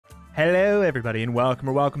Hello everybody and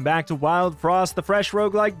welcome back to Wildfrost, the fresh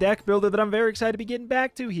roguelike deck builder that I'm very excited to be getting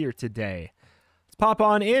back to here today. Let's pop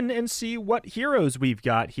on in and see what heroes we've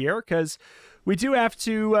got here, because we do have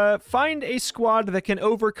to find a squad that can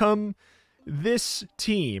overcome this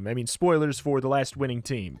team. I mean, spoilers for the last winning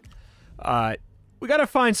team. We gotta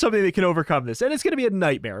find something that can overcome this, and it's gonna be a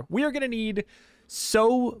nightmare. We are gonna need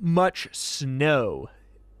so much snow,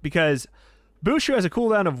 because Bushu has a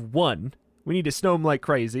cooldown of 1. We need to snow him like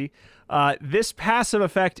crazy. This passive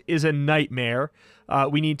effect is a nightmare.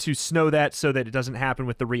 We need to snow that so that it doesn't happen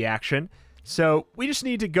with the reaction. So we just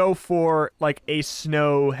need to go for like a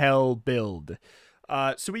snow hell build.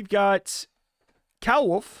 So we've got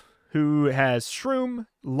Cowolf, who has Shroom,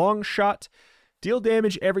 Long Shot, deal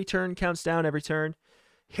damage every turn, counts down every turn,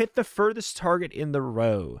 hit the furthest target in the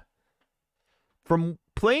row. From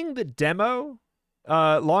playing the demo,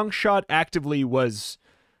 Long Shot actively was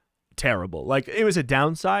terrible. Like, it was a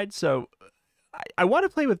downside, so I want to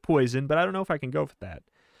play with Poison, but I don't know if I can go for that.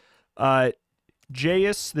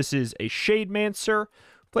 Jaeus, this is a Shademancer.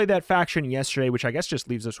 Played that faction yesterday, which I guess just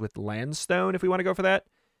leaves us with Landstone if we want to go for that.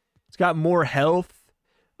 It's got more health.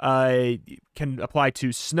 Can apply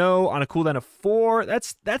to snow on a cooldown of 4.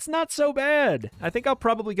 That's not so bad. I think I'll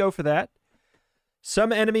probably go for that.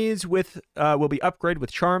 Some enemies with will be upgraded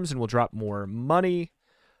with charms and will drop more money.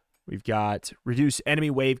 We've got reduce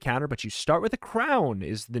enemy wave counter, but you start with a crown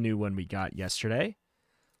is the new one we got yesterday.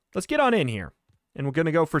 Let's get on in here. And we're going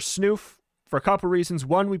to go for Snoof for a couple reasons.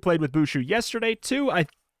 1, we played with Bushu yesterday. 2,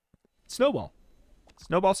 Snowball.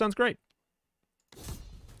 Snowball sounds great.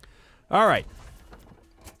 All right.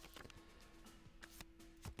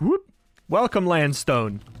 Whoop. Welcome,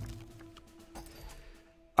 Landstone.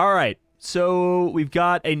 All right. So we've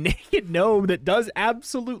got a naked gnome that does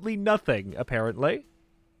absolutely nothing, apparently.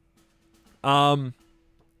 Okay.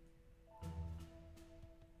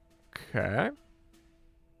 I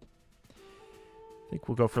think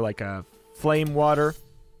we'll go for like a flame water.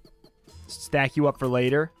 Stack you up for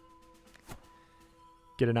later.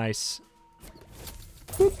 Get a nice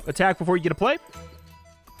attack before you get a play.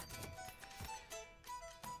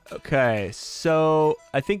 Okay, so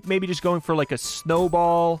I think maybe just going for like a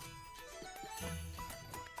snowball.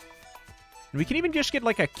 We can even just get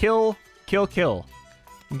like a kill.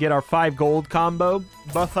 And get our 5 gold combo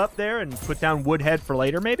buff up there and put down Woodhead for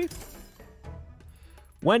later, maybe?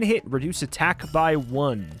 When hit, reduce attack by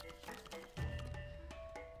 1.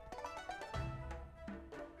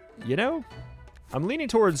 You know, I'm leaning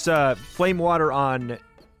towards Flame Water on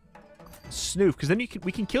Snoof, because then we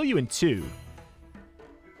can kill you in 2.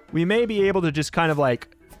 We may be able to just kind of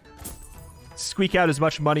like squeak out as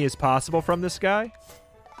much money as possible from this guy.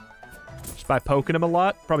 Just by poking him a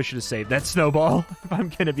lot. Probably should have saved that snowball, if I'm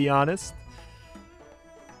going to be honest.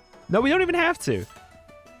 No, we don't even have to.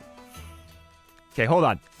 Okay, hold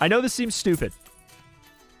on. I know this seems stupid.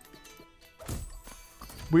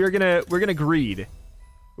 We're gonna greed.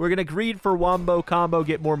 We're gonna greed for Wombo combo,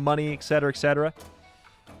 get more money, etc., etc.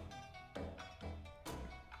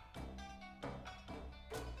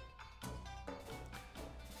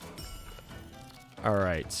 All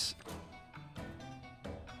right.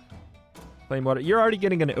 Flame water. You're already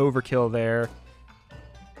getting an overkill there.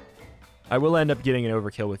 I will end up getting an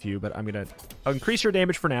overkill with you, but I'll increase your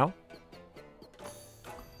damage for now.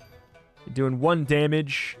 You're doing 1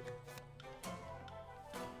 damage.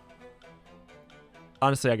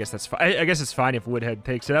 Honestly, I guess that's fine. I guess it's fine if Woodhead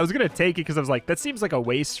takes it. I was gonna take it because I was like, that seems like a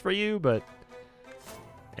waste for you, but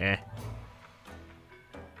eh.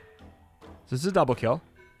 So this is a double kill.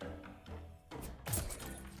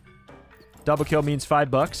 Double kill means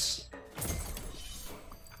 $5.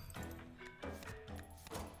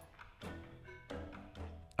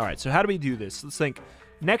 All right, so how do we do this? Let's think.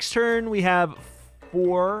 Next turn, we have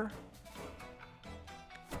 4.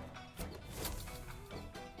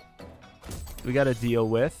 We got to deal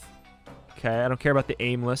with. Okay, I don't care about the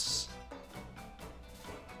aimless.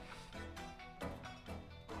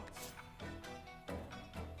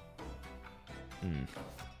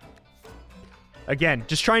 Again,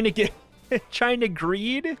 just trying to get... trying to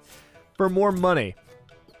greed for more money.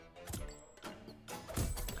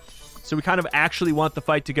 So we kind of actually want the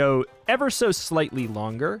fight to go ever so slightly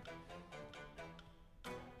longer.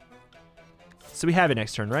 So we have it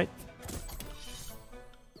next turn, right?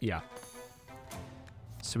 Yeah.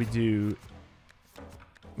 So we do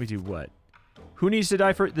what? Who needs to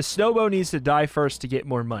die first? The Snowbow needs to die first to get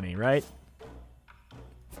more money, right?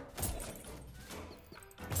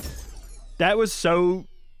 That was so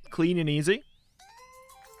clean and easy.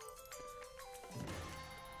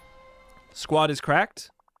 Squad is cracked.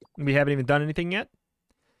 We haven't even done anything yet.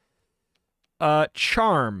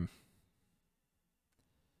 Charm.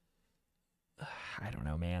 I don't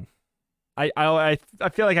know, man. I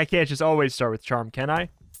feel like I can't just always start with Charm, can I?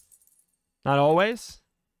 Not always?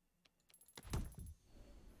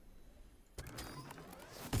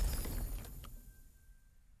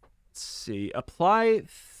 Let's see. Apply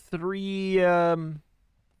 3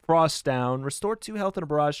 Frost down. Restore 2 health in a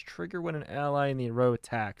barrage. Trigger when an ally in the row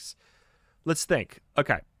attacks. Let's think.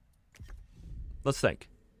 Okay. Let's think.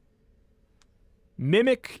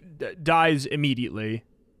 Mimic dies immediately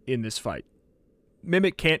in this fight.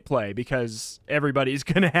 Mimic can't play because everybody's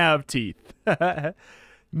going to have teeth.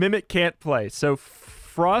 Mimic can't play. So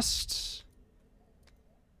Frostbloom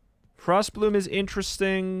is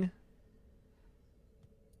interesting.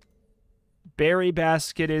 Berry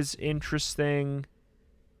Basket is interesting.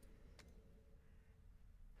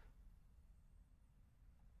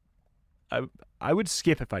 I would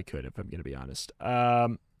skip if I could, if I'm going to be honest.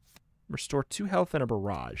 Restore 2 health and a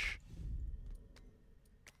barrage.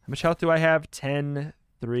 How much health do I have? 10,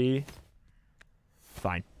 3.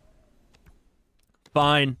 Fine.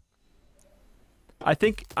 Fine. I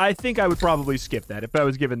think I would probably skip that if I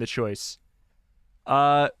was given the choice.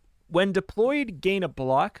 When deployed, gain a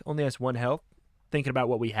block. Only has 1 health. Thinking about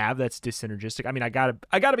what we have, that's dissynergistic. I mean, I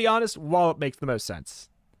gotta be honest. Wallop makes the most sense.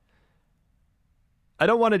 I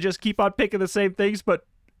don't want to just keep on picking the same things, but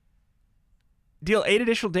deal 8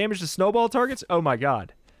 additional damage to snowball targets? Oh my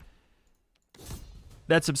god.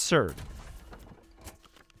 That's absurd.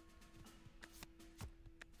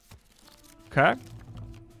 Okay.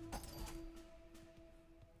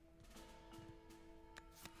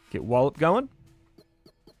 Get Wallop going.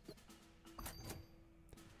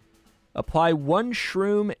 Apply 1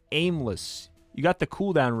 Shroom Aimless. You got the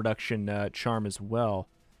cooldown reduction charm as well.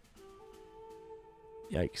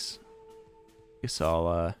 Yikes. Guess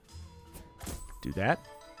I'll do that.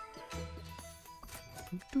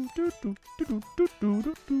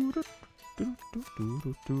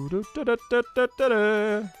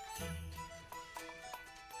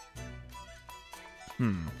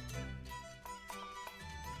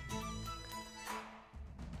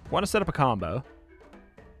 Want to set up a combo.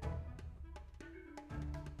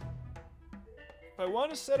 I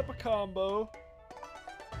want to set up a combo.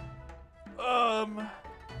 How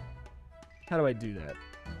do I do that?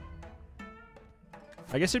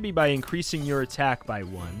 I guess it'd be by increasing your attack by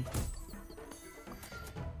 1.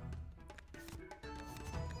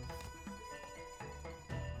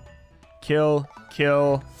 Kill,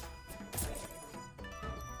 kill.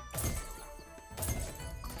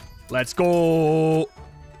 Let's go.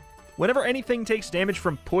 Whenever anything takes damage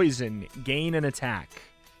from poison, gain an attack.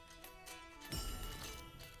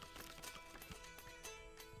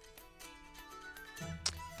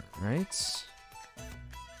 Right.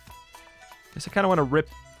 Guess I kind of want to rip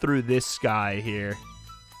through this guy here.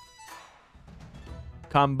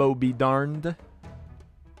 Combo be darned.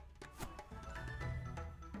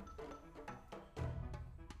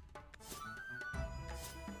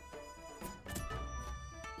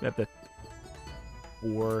 We have the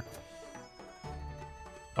 4.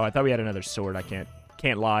 Oh, I thought we had another sword. I can't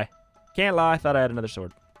lie. Can't lie. I thought I had another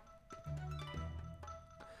sword.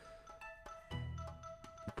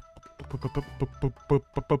 We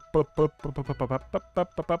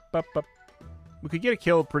could get a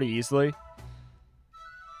kill pretty easily.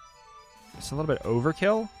 It's a little bit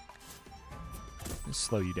overkill. Let's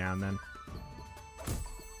slow you down then.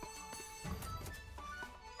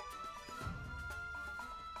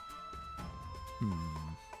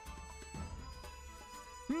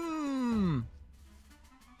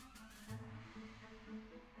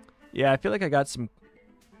 Yeah, I feel like I got some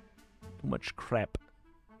too much crap.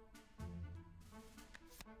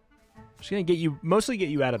 Just gonna get you, mostly get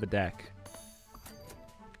you out of the deck.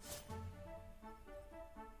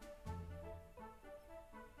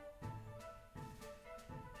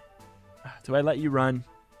 Do I let you run?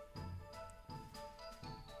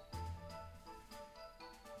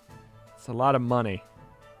 It's a lot of money.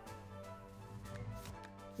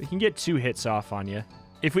 We can get 2 hits off on you.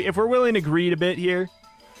 If we're willing to greed a bit here,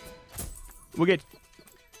 we get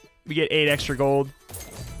 8 extra gold.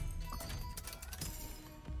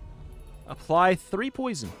 Apply 3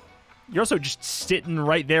 poison. You're also just sitting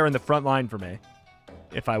right there in the front line for me,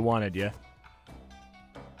 if I wanted you.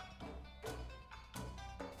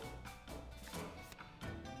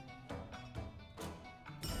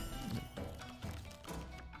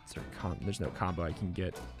 There's no combo I can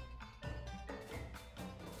get.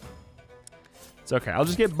 It's okay. I'll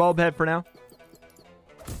just get Bulbhead for now.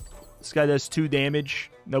 This guy does 2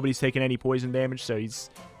 damage. Nobody's taking any poison damage, so he's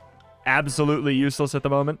absolutely useless at the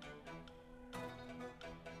moment.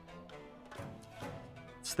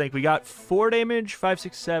 Let's think. We got 4 damage, 5,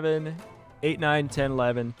 6, 7, 8, 9, 10,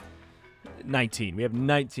 11, 19. We have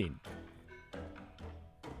 19.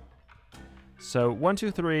 So 1,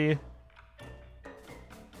 2, 3.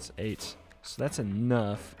 It's 8. So that's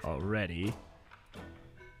enough already.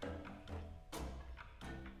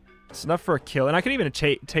 It's enough for a kill. And I could even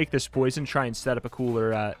take this poison, try and set up a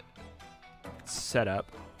cooler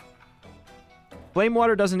setup. Flame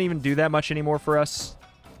water doesn't even do that much anymore for us.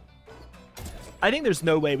 I think there's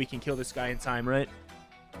no way we can kill this guy in time, right?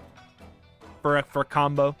 For a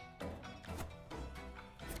combo.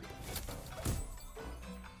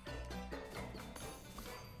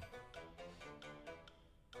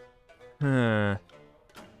 Nah,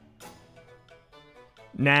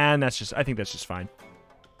 and that's just, I think that's just fine.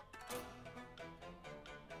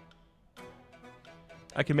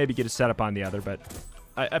 I can maybe get a setup on the other, but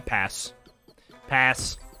I pass.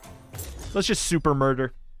 Pass. Let's just super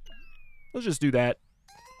murder. Let's just do that.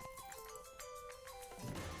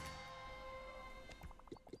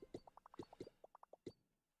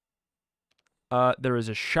 There is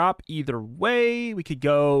a shop either way. We could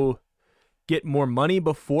go get more money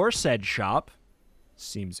before said shop.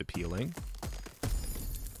 Seems appealing.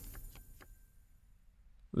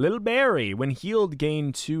 Little Berry. When healed,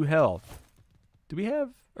 gain 2 health. Do we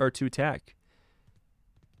have... or 2 attack?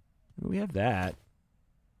 We have that.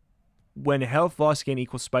 When health loss, gain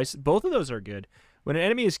equal spice. Both of those are good. When an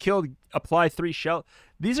enemy is killed, apply 3 shell.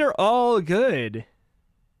 These are all good.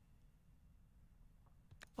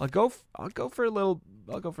 I'll go for a little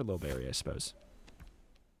berry, I suppose.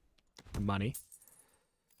 Money.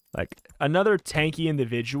 Like, another tanky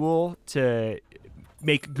individual to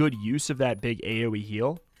make good use of that big AoE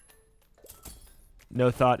heal. No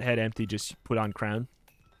thought, head empty, just put on crown.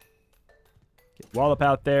 Get Wallop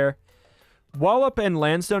out there. Wallop and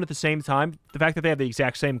Landstone at the same time, the fact that they have the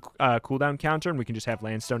exact same cooldown counter and we can just have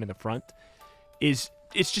Landstone in the front, it's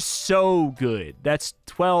just so good. That's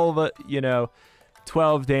 12,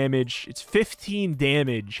 12 damage. It's 15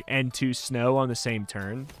 damage and 2 snow on the same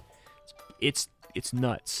turn. It's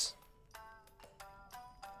nuts.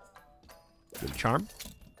 Good charm.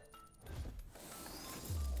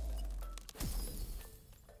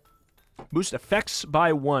 Boost effects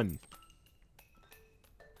by 1.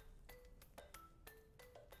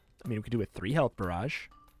 I mean, we could do a 3 health barrage.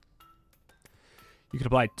 You could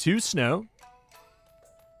apply 2 snow.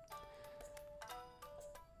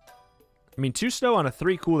 I mean, 2 snow on a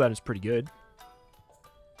 3 cooldown is pretty good.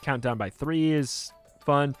 Countdown by 3 is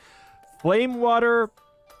fun. Flame water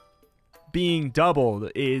being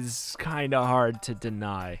doubled is kind of hard to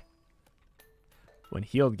deny. When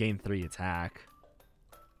healed, gain 3 attack.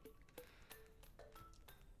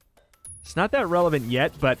 It's not that relevant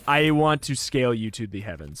yet, but I want to scale you to the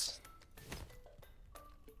heavens.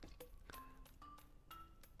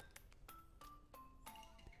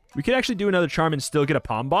 We could actually do another charm and still get a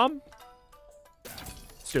Palm Bomb.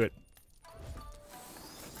 Let's do it.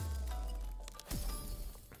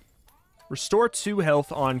 Restore 2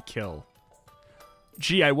 health on kill.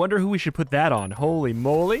 Gee, I wonder who we should put that on. Holy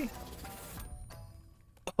moly.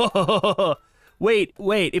 Wait.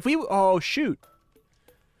 If we... oh, shoot.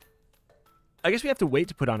 I guess we have to wait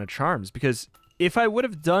to put on a charms, because if I would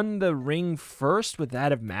have done the ring first, would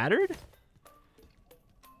that have mattered?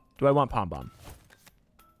 Do I want Palm Bomb?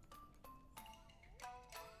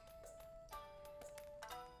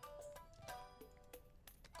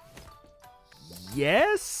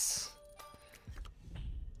 Yes?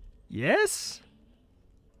 Yes?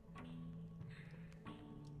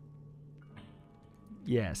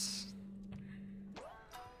 Yes.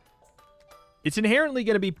 It's inherently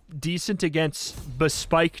going to be decent against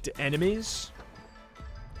bespiked enemies.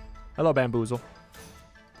 Hello, Bamboozle.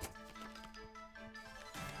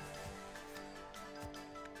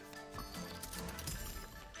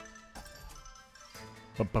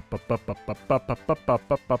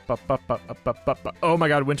 Oh my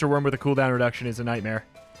god, Winter Worm with a cooldown reduction is a nightmare.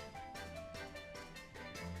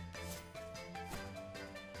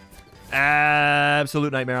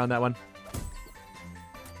 Absolute nightmare on that one.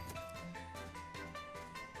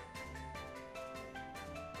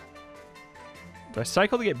 Do I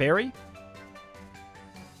cycle to get Berry?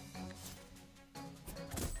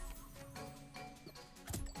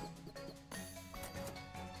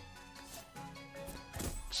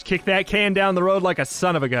 Just kick that can down the road like a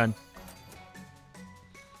son of a gun.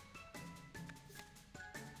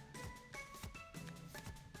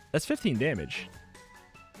 That's 15 damage.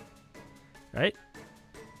 Right?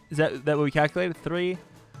 Is that what we calculated? 3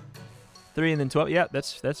 and then 12? Yeah,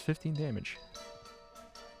 that's 15 damage.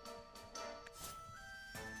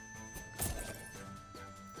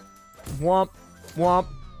 Womp. Womp.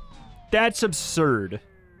 That's absurd.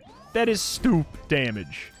 That is stoop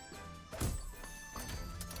damage.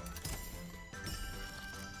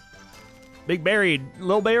 Big Barry,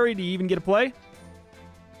 Lil Barry, do you even get a play?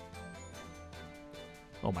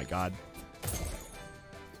 Oh my god.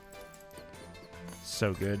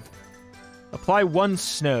 So good. Apply 1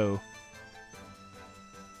 snow.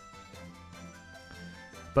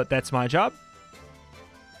 But that's my job.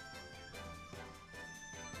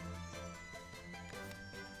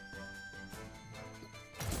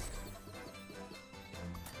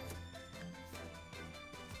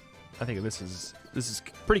 I think this is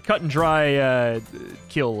pretty cut and dry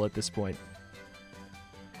kill at this point.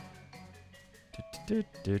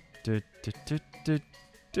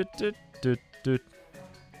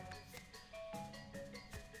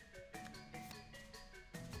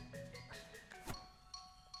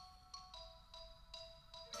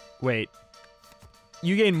 Wait.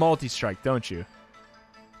 You gain multi-strike, don't you?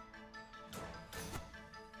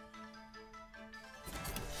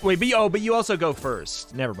 Wait, but you also go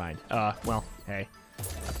first. Never mind. Well, hey.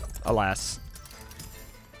 Alas.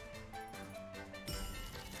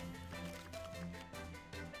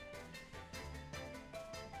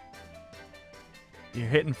 You're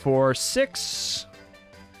hitting for 6.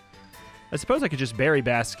 I suppose I could just berry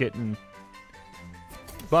basket and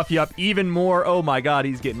buff you up even more. Oh my god,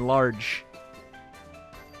 he's getting large.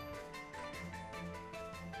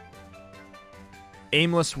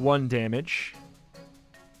 Aimless 1 damage.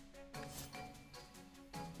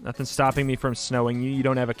 Nothing's stopping me from snowing you. You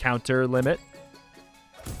don't have a counter limit.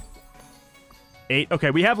 8. Okay,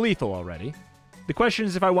 we have lethal already. The question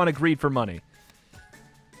is if I want to greed for money.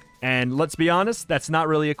 And let's be honest, that's not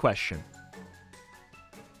really a question.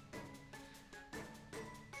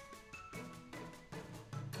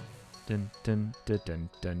 Dun, dun, dun, dun,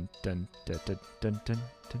 dun, dun, dun, dun, dun, dun,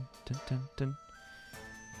 dun, dun, dun.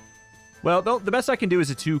 Well, the best I can do is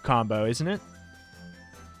a 2 combo, isn't it?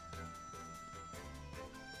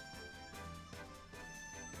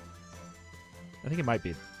 I think it might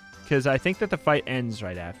be. Because I think that the fight ends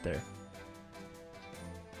right after.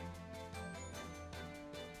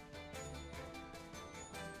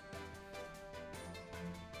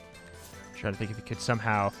 Trying to think if we could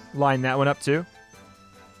somehow line that one up too.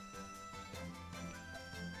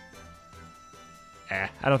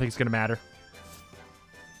 I don't think it's going to matter.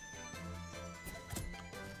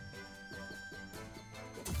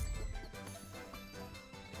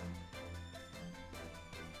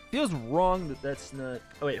 Feels wrong that that's not...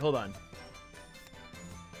 Oh, wait, hold on.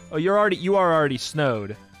 Oh, you are already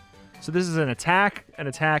snowed. So this is an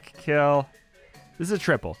attack, kill. This is a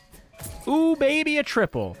triple. Ooh, baby, a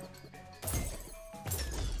triple.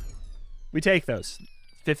 We take those.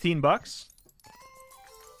 15 bucks.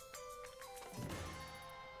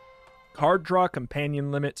 Card draw,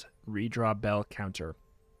 companion limit, redraw bell counter.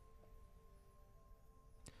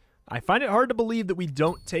 I find it hard to believe that we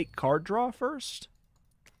don't take card draw first.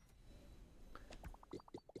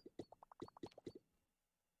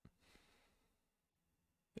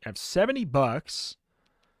 I have 70 bucks.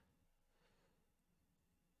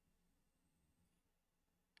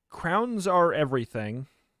 Crowns are everything.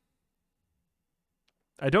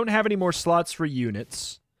 I don't have any more slots for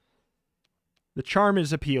units. The charm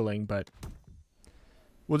is appealing, but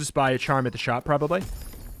we'll just buy a charm at the shop, probably.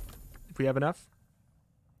 If we have enough.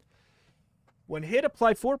 When hit,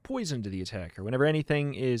 apply 4 poison to the attacker. Whenever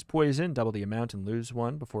anything is poisoned, double the amount and lose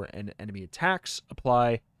 1 before an enemy attacks.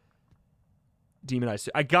 Apply Demonize.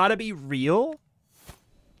 I gotta be real.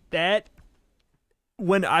 That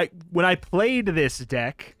when I played this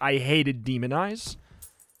deck, I hated Demonize.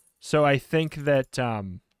 So I think that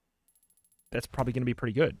that's probably going to be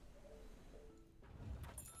pretty good.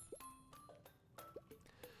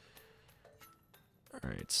 All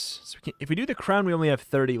right. So if we do the crown, we only have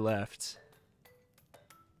 30 left.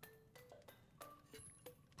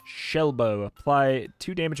 Shellbow. Apply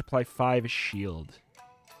 2 damage, apply 5 shield.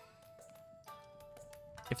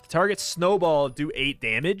 If the target's snowball, do 8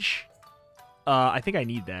 damage. I think I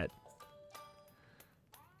need that.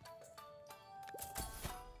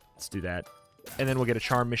 Let's do that. And then we'll get a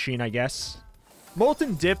charm machine, I guess.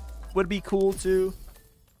 Molten Dip would be cool, too.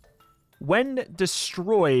 When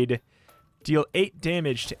destroyed, deal 8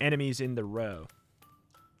 damage to enemies in the row.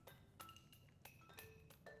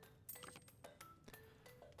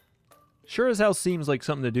 Sure as hell seems like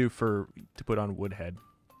something to do to put on Woodhead.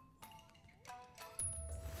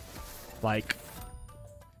 Like,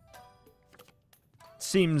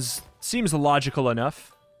 seems logical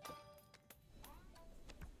enough.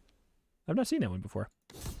 I've not seen that one before.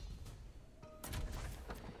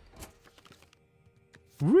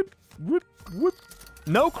 Whoop, whoop, whoop.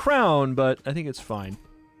 No crown, but I think it's fine.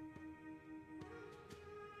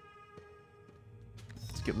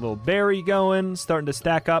 get a little berry going, starting to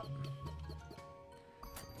stack up.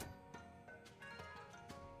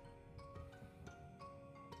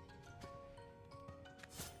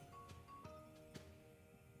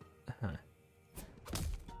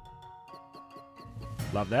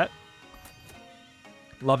 Love that.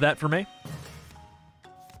 Love that for me.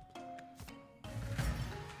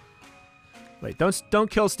 Wait,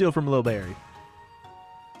 don't kill steal from Lil Berry.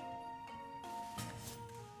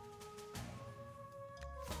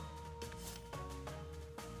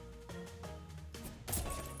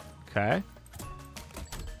 Okay.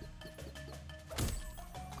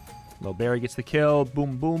 Lil Berry gets the kill.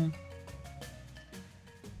 Boom, boom.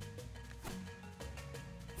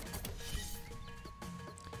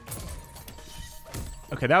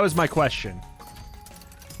 Okay, that was my question.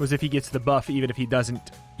 Was if he gets the buff even if he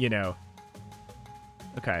doesn't, you know.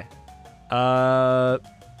 Okay.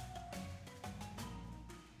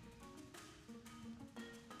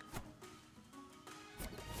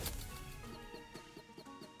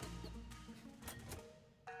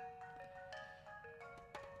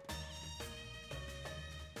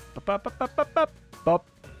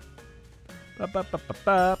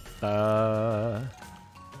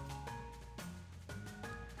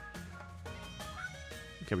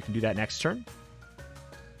 Okay, we can do that next turn.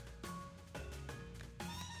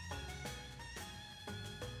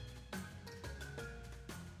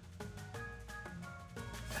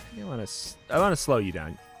 I want to slow you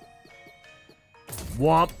down.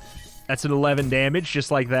 Womp. That's an 11 damage,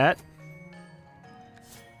 just like that.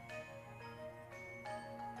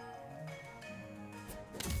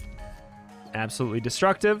 Absolutely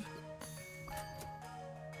destructive.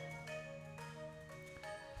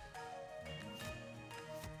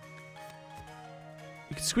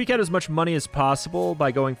 You can squeak out as much money as possible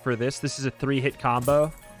by going for this. This is a 3-hit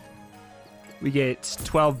combo. We get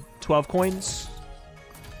 12 coins.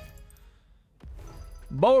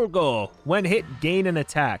 Borgo. When hit, gain an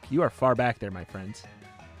attack. You are far back there, my friends.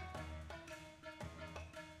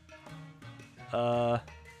 Not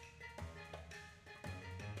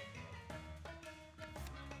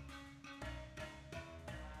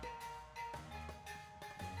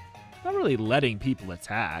really letting people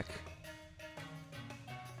attack.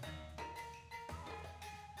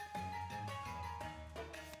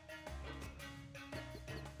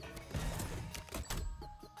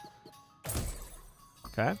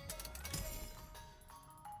 Okay.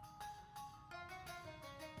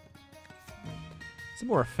 It's a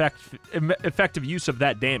more effective use of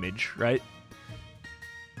that damage, right?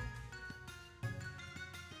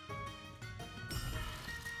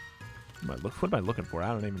 What am I looking for? I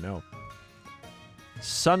don't even know.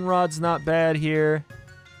 Sunrod's not bad here.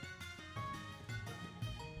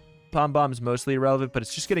 Pom Bomb's mostly irrelevant, but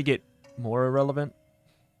it's just going to get more irrelevant.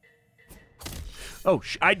 Oh,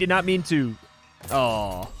 I did not mean to...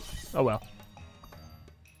 Oh. Oh, well.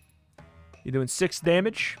 You're doing 6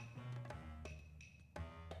 damage.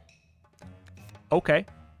 Okay.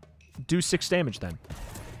 Do 6 damage, then.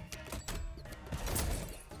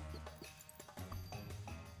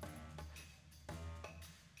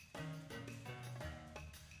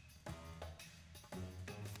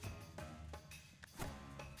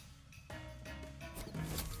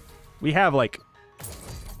 We have, like...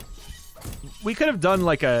 We could have done,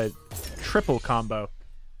 like, a... triple combo,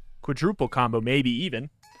 quadruple combo, maybe even.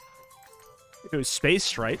 If it was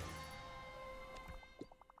spaced right.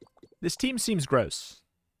 This team seems gross.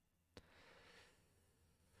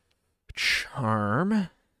 Charm.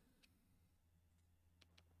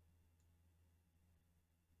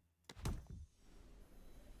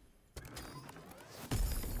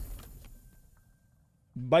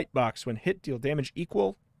 Bite box. When hit, deal damage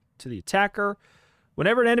equal to the attacker.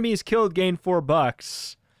 Whenever an enemy is killed, gain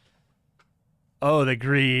 $4. Oh, the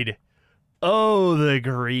greed. Oh, the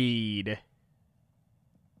greed.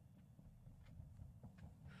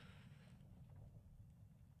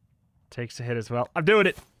 Takes a hit as well. I'm doing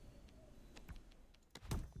it.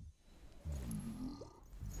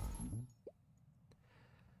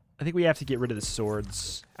 I think we have to get rid of the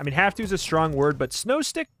swords. I mean, have to is a strong word, but Snow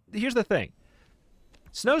Stick, here's the thing.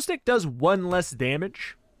 Snow Stick does 1 less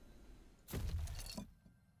damage.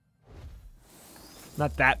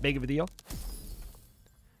 Not that big of a deal.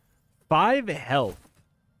 5 health.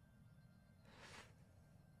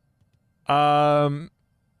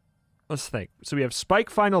 Let's think. So we have Spike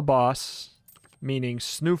Final Boss, meaning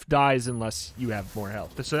Snoof dies unless you have more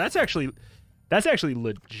health. So that's actually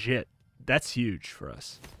legit. That's huge for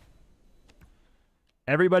us.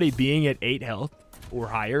 Everybody being at 8 health or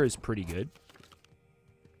higher is pretty good.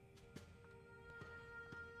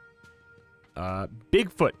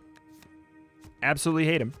 Bigfoot. Absolutely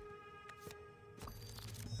hate him.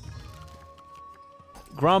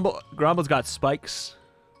 Grumble's got spikes.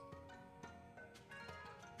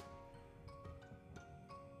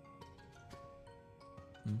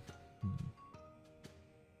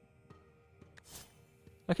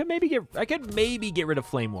 I could maybe get rid of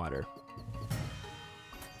Flame Water.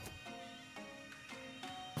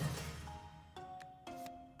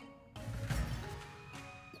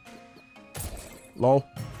 Lol.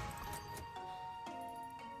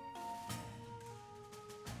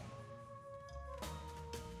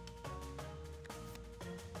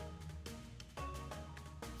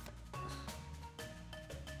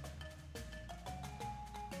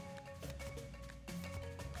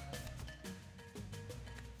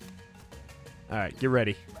 All right, get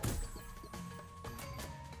ready.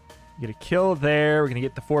 Get a kill there. We're gonna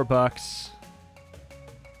get the $4.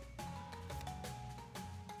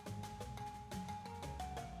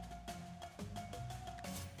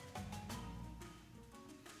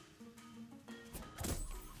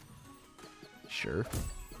 Sure.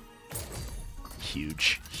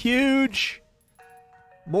 Huge. Huge!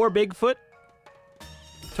 More Bigfoot.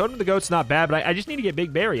 Totem of the Goat's not bad, but I just need to get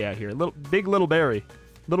Big Berry out here. Little Berry.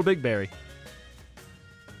 Little Big Berry.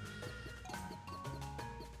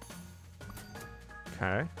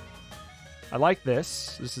 Okay. I like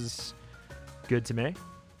this. This is good to me.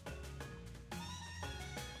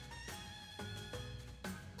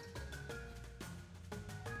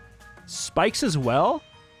 Spikes as well?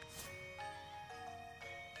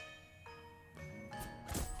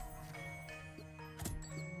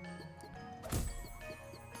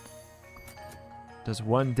 Does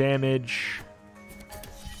 1 damage.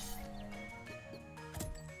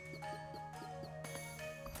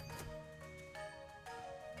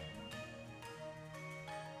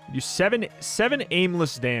 Do seven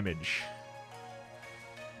aimless damage.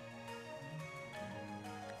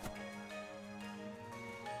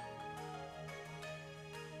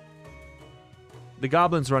 The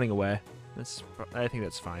goblin's running away. I think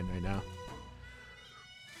that's fine right now.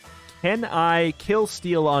 Can I kill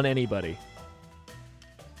steal on anybody?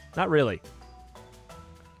 Not really.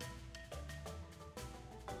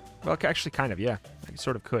 Well, actually, kind of, yeah. I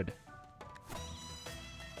sort of could.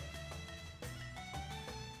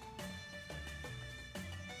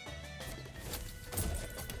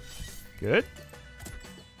 Good.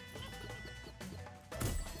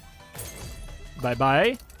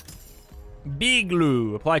 Bye-bye.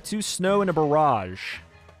 BigLow. Apply 2 snow and a barrage.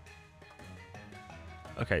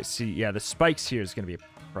 Okay, see, yeah, the spikes here is going to be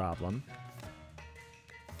a problem.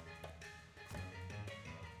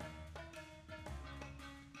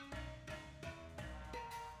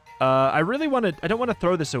 I don't want to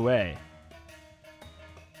throw this away.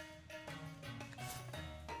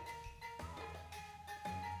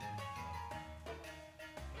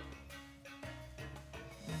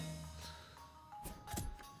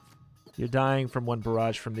 You're dying from 1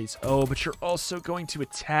 barrage from these. Oh, but you're also going to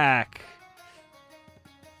attack.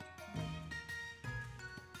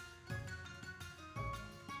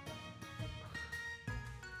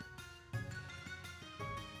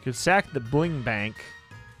 Could sack the Bling Bank.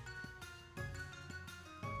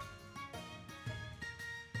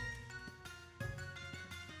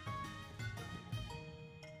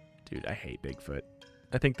 Dude, I hate Bigfoot.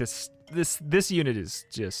 I think this unit is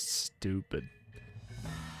just stupid.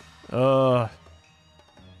 Okay.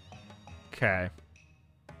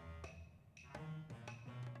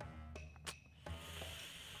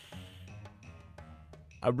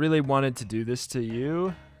 I really wanted to do this to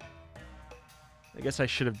you. I guess I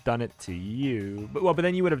should have done it to you. But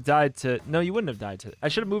then you would have died to... No, you wouldn't have died to... I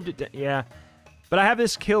should have moved it... Yeah. But I have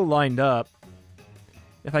this kill lined up.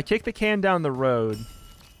 If I kick the can down the road...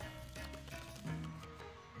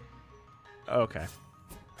 Okay.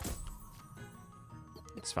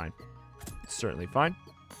 It's fine. It's certainly fine.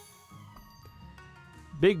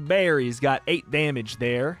 Big Berry's got 8 damage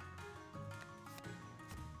there.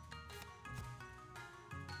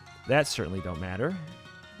 That certainly don't matter.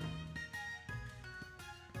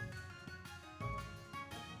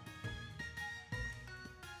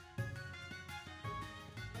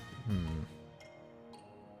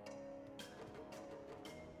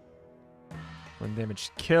 One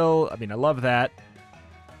damage kill. I mean, I love that.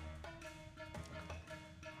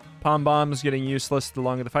 Palm Bomb's getting useless the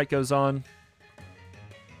longer the fight goes on.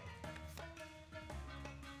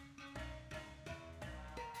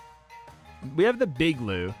 We have the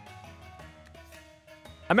BigLow.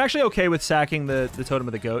 I'm actually okay with sacking the Totem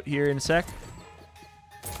of the Goat here in a sec.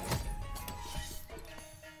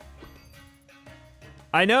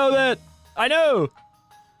 I know that. I know.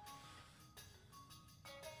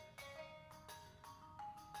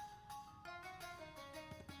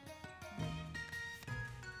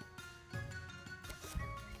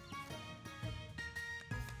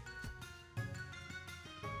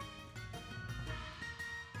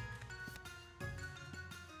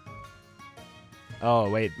 Oh,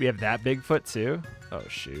 wait. We have that Bigfoot, too? Oh,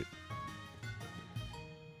 shoot.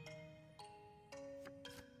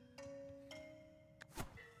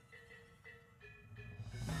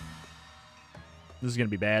 This is going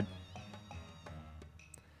to be bad.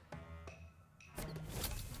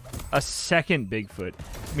 A second Bigfoot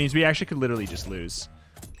means we actually could literally just lose.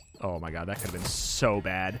 Oh, my God. That could have been so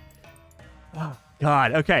bad. Oh,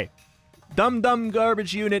 God. Okay. Dumb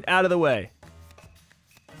garbage unit out of the way.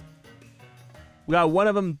 We got one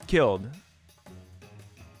of them killed.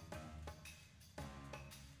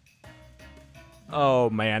 Oh,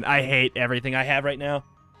 man. I hate everything I have right now.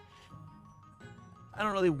 I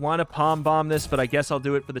don't really want to palm bomb this, but I guess I'll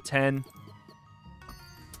do it for the 10.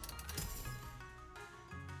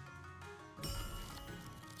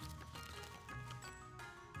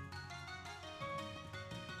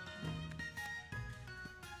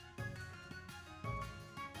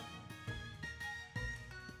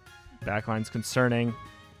 Backline's concerning.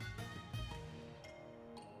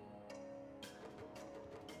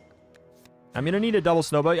 I'm going to need a double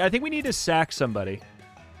snowball. I think we need to sack somebody.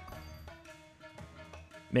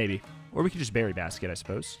 Maybe. Or we could just berry basket, I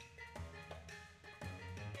suppose.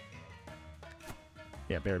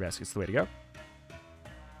 Yeah, berry basket's the way to go.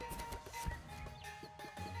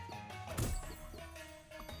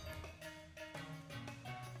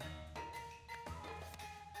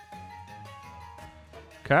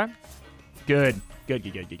 Okay. Good.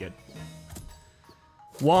 Good.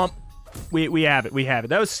 Womp. We have it. We have it.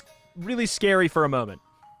 That was really scary for a moment.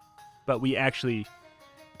 But we actually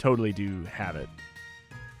totally do have it.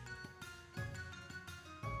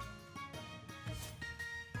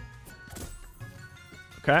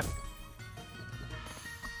 Okay.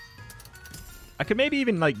 I could maybe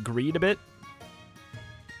even, like, greed a bit.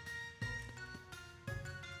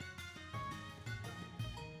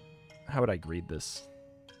 How would I greed this?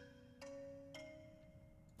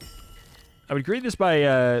 I would greed this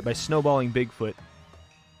by snowballing Bigfoot.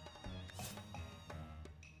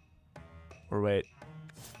 Or wait.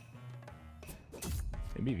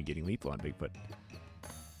 Maybe even getting lethal on Bigfoot.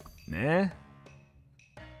 Nah.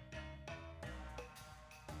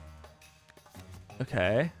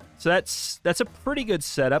 Okay. So that's a pretty good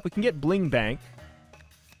setup. We can get Bling Bank.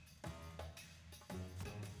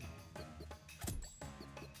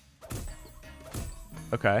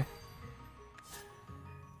 Okay.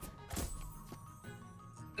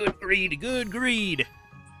 Good greed, good greed.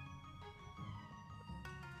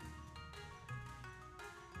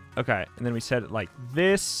 Okay, and then we set it like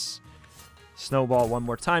this. Snowball one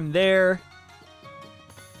more time there.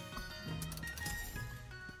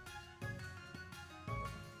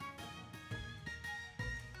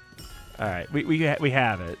 All right, we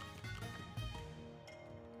have it.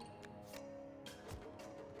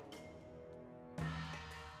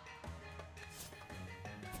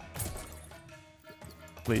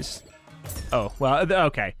 Please. Oh, well,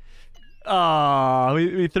 okay. Oh,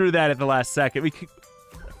 we threw that at the last second. We could...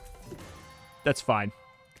 That's fine.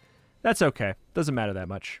 That's okay. Doesn't matter that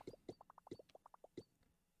much.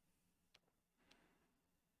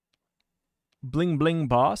 Bling Bling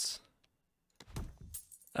Boss?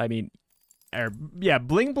 I mean, yeah,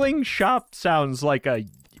 Bling Bling Shop sounds like a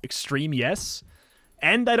extreme yes.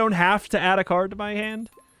 And I don't have to add a card to my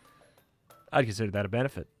hand. I'd consider that a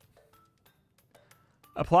benefit.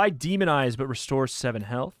 Apply Demonize, but restore 7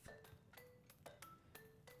 health.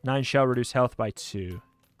 9 shall reduce health by 2.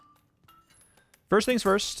 First things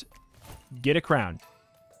first, get a crown.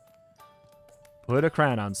 Put a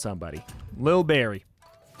crown on somebody. Lil Barry.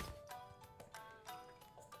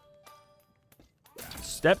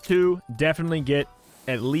 Step 2, definitely get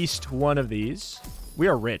at least one of these. We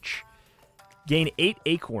are rich. Gain 8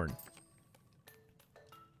 acorn.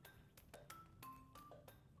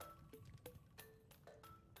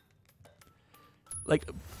 Like,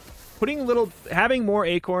 having more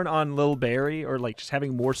acorn on Lil Barry, or like just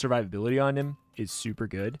having more survivability on him is super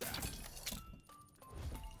good.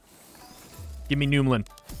 Give me Noomlin.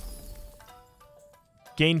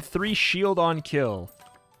 Gain 3 shield on kill.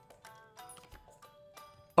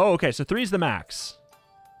 Oh, okay, so 3 is the max.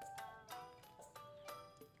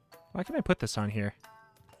 Why can I put this on here?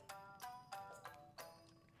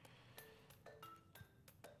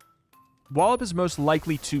 Wallop is most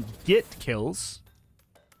likely to get kills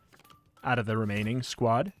out of the remaining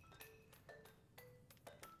squad.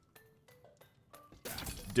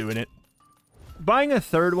 Doing it. Buying a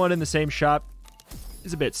third one in the same shop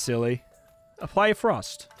is a bit silly. Apply a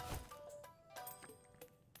Frost.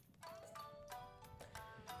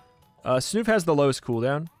 Snoof has the lowest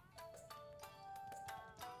cooldown.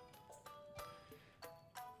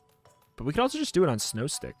 But we can also just do it on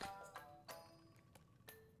Snowstick.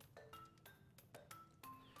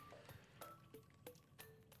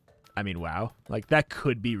 I mean, wow. Like, that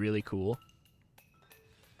could be really cool.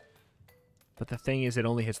 But the thing is, it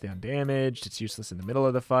only hits the undamaged. It's useless in the middle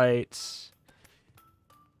of the fight.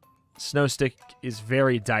 Snow Stick is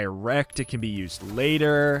very direct. It can be used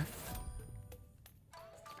later.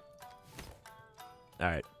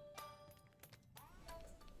 Alright.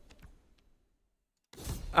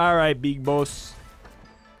 Alright, big boss.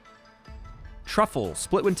 Truffle.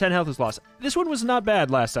 Split when 10 health is lost. This one was not bad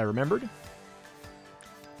last I remembered.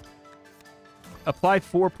 Apply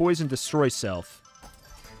 4 poison, destroy self.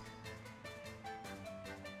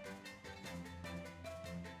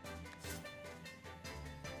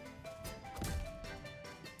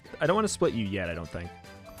 I don't want to split you yet, I don't think.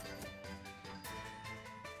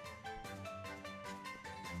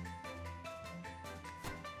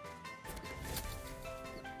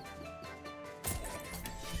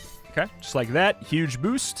 Okay, just like that. Huge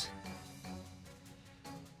boost.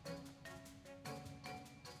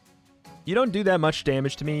 You don't do that much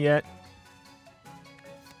damage to me yet.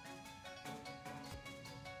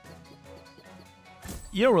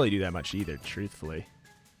 You don't really do that much either, truthfully.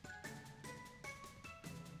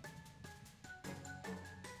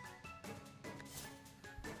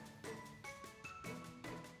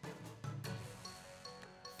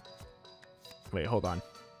 Wait, hold on.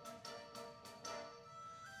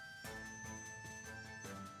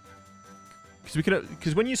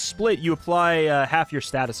 Because when you split, you apply half your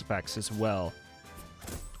status effects as well.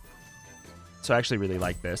 So I actually really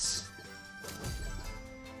like this.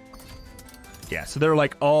 Yeah, so they're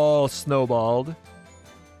like all snowballed.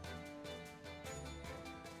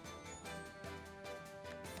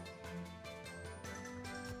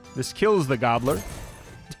 This kills the gobbler.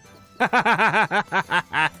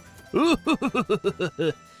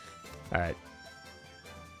 Alright.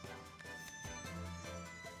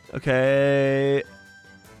 Okay.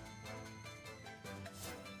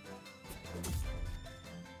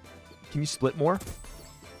 Can you split more?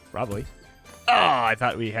 Probably. Oh, I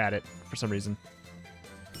thought we had it for some reason.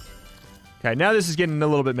 Okay, now this is getting a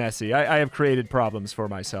little bit messy. I have created problems for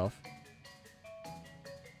myself.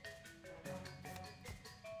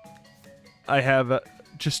 I have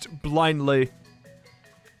just blindly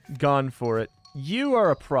gone for it. You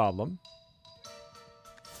are a problem.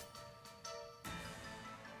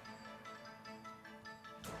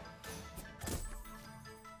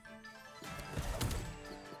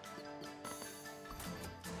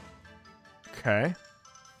 Okay.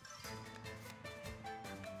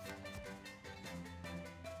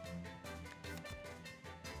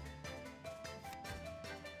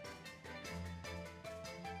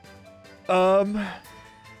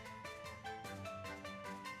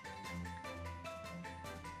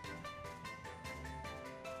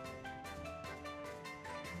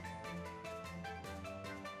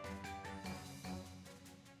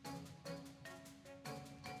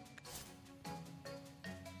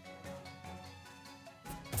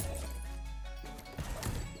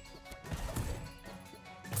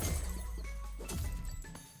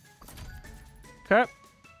 Okay.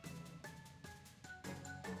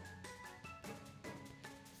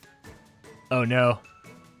 Oh no.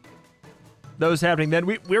 That was happening then.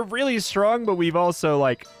 We're really strong, but we've also,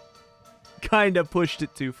 like, kind of pushed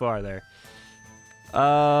it too far there.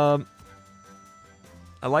 I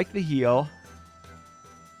like the heal.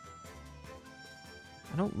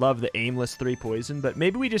 I don't love the aimless 3 poison, but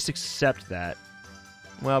maybe we just accept that.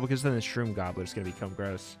 Well, because then the Shroom Gobbler's going to become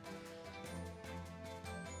gross.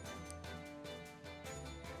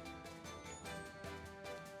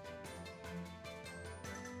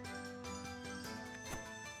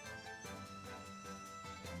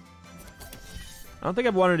 I don't think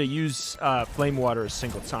I've wanted to use Flame Water a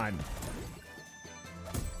single time.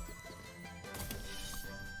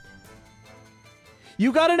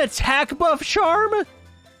 You got an attack buff charm?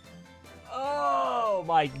 Oh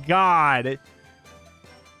my god.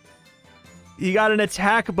 You got an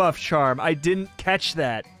attack buff charm. I didn't catch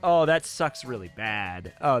that. Oh, that sucks really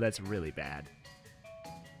bad. Oh, that's really bad.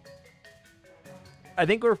 I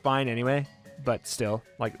think we're fine anyway, but still.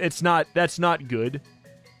 Like, that's not good.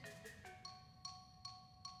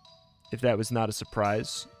 If that was not a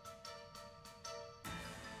surprise.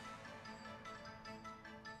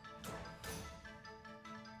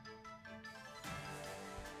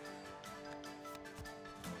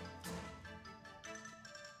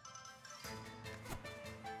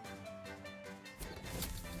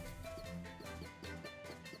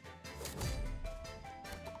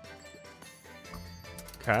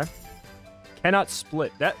 Okay. Cannot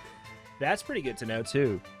split. That's pretty good to know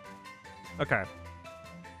too. Okay.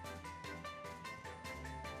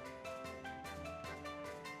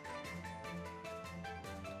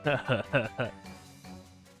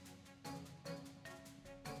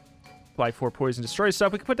 Apply 4 poison, destroy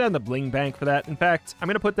stuff. We can put down the bling bank for that. In fact, I'm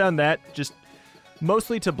going to put down that just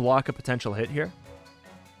mostly to block a potential hit here.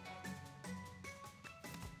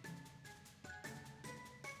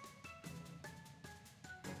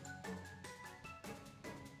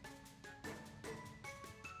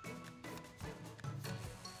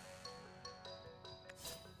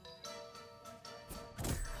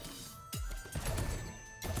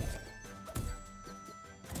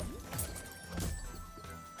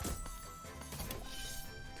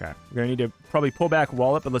 Okay, we're going to need to probably pull back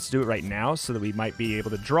Wallet, but let's do it right now so that we might be able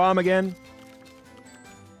to draw him again.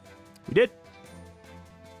 We did.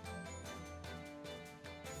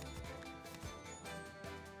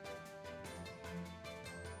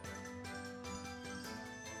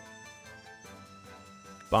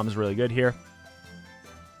 Bomb's really good here.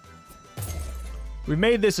 We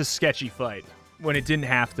made this a sketchy fight when it didn't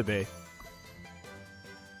have to be.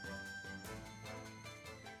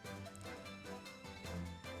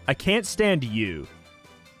 I can't stand you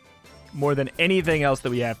more than anything else that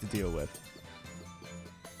we have to deal with.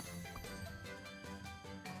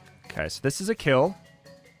 Okay, so this is a kill.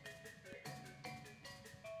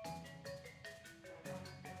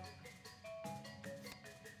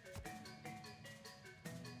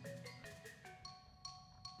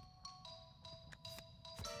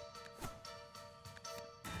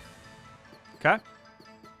 Okay.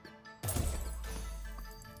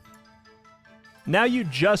 Now you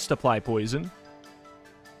just apply poison.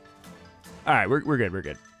 All right, we're good. We're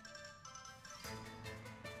good.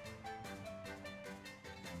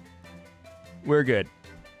 We're good.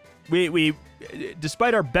 We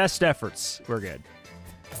despite our best efforts, we're good.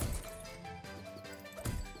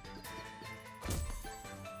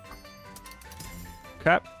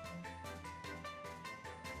 Okay.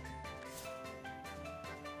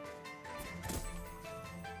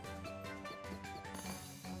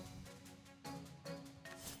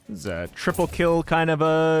 This is a triple kill kind of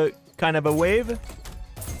a wave.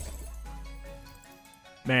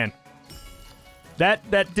 Man.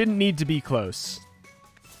 That didn't need to be close.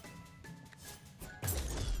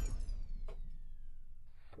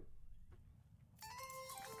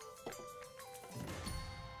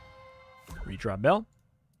 Redraw Bell.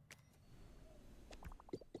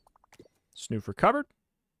 Snoof recovered.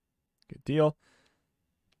 Good deal.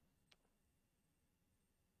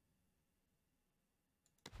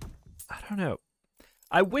 I don't know.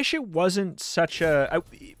 I wish it wasn't such a...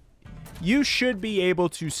 you should be able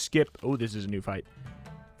to skip... Oh, this is a new fight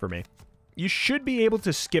for me. You should be able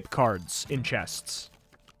to skip cards in chests.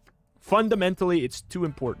 Fundamentally, it's too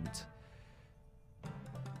important.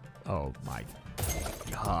 Oh, my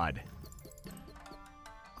God.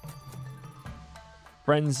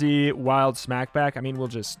 Frenzy, Wild Smackback. I mean, we'll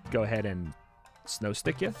just go ahead and snow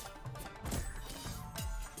stick you.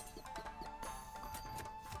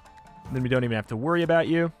 Then we don't even have to worry about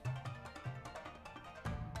you.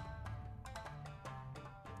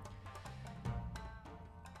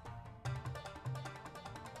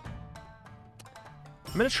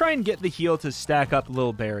 I'm going to try and get the heal to stack up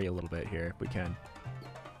Lil Barry a little bit here, if we can.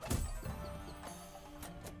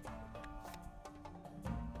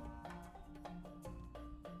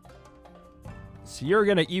 So you're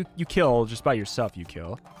going to... You kill just by yourself, you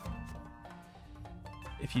kill.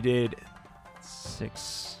 If you did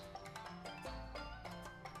 6...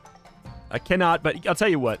 I cannot, but I'll tell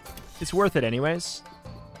you what. It's worth it anyways.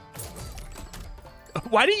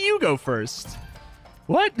 Why did you go first?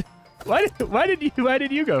 What? Why did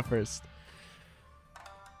you go first?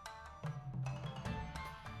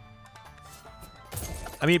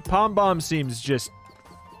 I mean, Pom Bomb seems just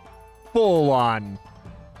full on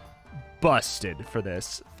busted for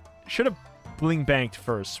this. Should have bling banked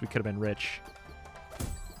first. We could have been rich.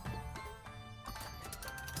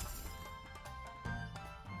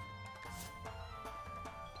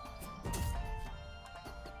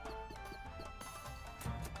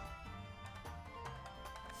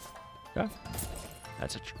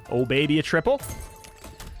 That's a baby, a triple.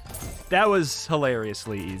 That was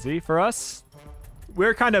hilariously easy for us. We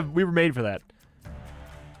were made for that.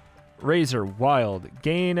 Razor, Wild,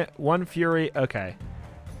 gain 1 Fury. Okay.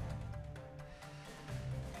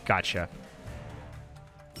 Gotcha.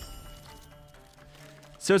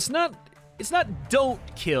 So it's not don't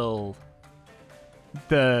kill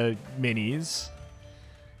the minis.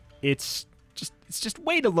 It's just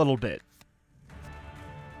wait a little bit.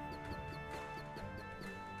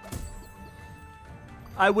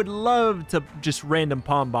 I would love to just random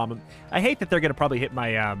Pom Bomb them. I hate that they're going to probably hit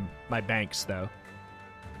my my banks, though.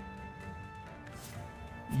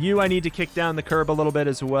 You, I need to kick down the curb a little bit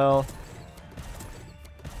as well.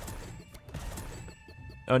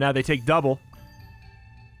 Oh, now they take double.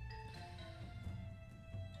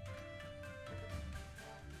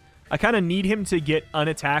 I kind of need him to get an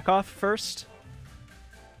attack off first.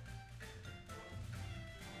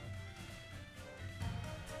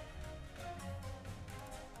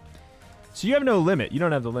 So you have no limit. You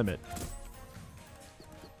don't have the limit.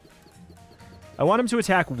 I want him to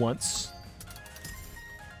attack once.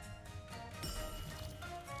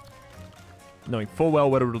 Knowing full well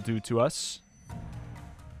what it'll do to us.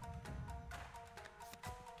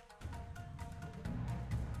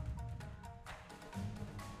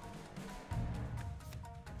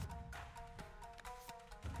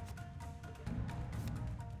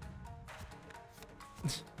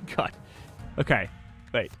 God. Okay.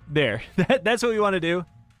 Wait. There. That's what we want to do.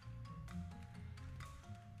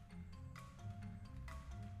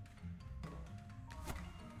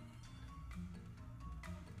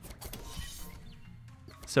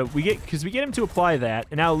 So we get, because we get him to apply that,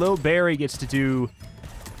 and now Lil Barry gets to do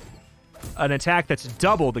an attack that's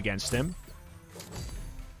doubled against him.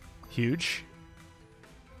 Huge.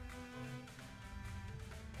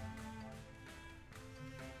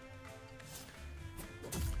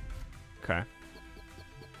 Okay.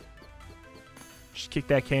 Just kick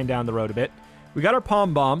that can down the road a bit. We got our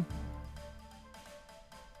Palm Bomb.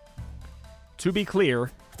 To be clear,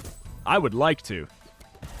 I would like to.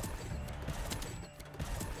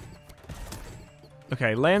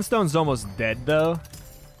 Okay, Landstone's almost dead, though.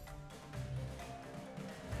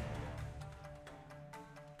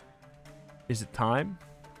 Is it time?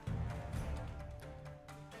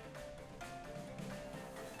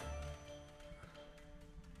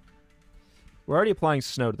 We're already applying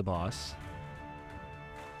snow to the boss.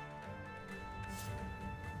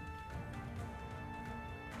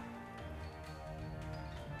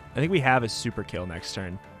 I think we have a super kill next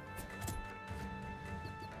turn.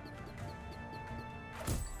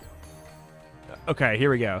 Okay, here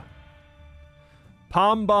we go.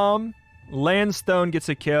 Palm Bomb. Landstone gets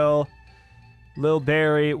a kill. Lil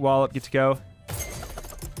Barry, Wallop gets to go.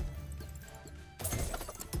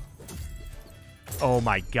 Oh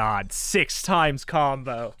my god, 6 times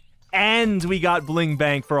combo. And we got Bling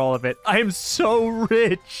Bang for all of it. I am so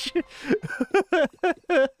rich.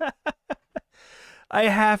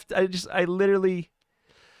 I literally,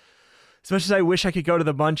 as much as I wish I could go to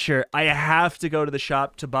the Muncher, I have to go to the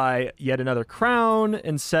shop to buy yet another crown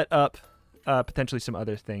and set up potentially some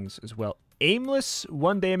other things as well. Aimless,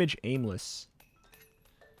 1 damage, aimless.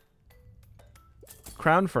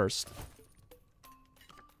 Crown first.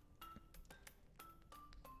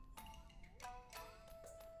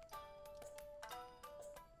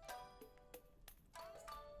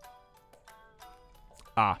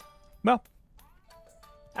 Ah, well,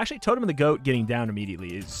 actually, Totem of the Goat getting down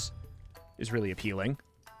immediately is really appealing.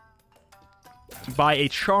 Buy a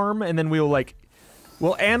charm, and then we'll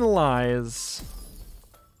analyze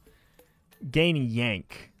gain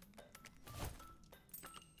yank.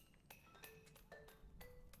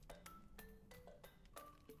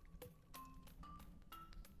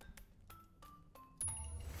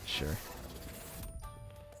 Sure.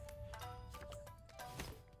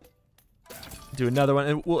 Do another one,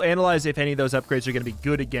 and we'll analyze if any of those upgrades are going to be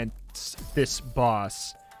good against this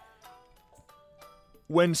boss.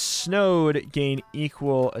 When snowed, gain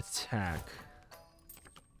equal attack.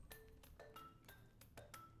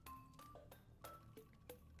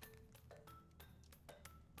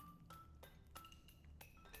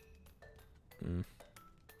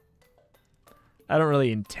 I don't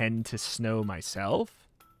really intend to snow myself.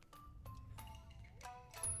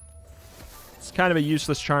 It's kind of a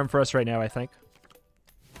useless charm for us right now, I think.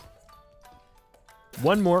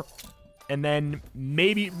 One more, and then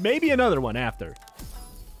maybe another one after.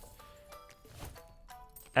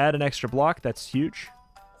 Add an extra block. That's huge.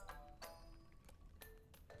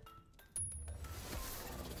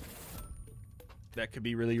 That could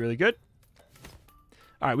be really, really good.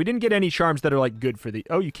 All right, we didn't get any charms that are like good for the...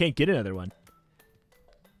 Oh, you can't get another one.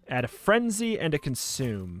 Add a frenzy and a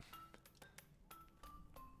consume.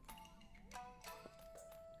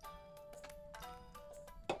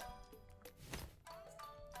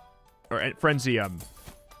 Or frenzy, yeah,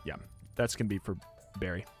 that's gonna be for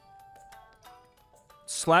Barry.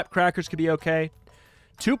 Slap crackers could be okay.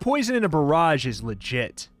 2 poison and a barrage is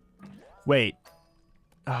legit. Wait.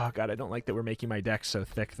 Oh god, I don't like that we're making my deck so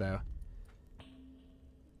thick though.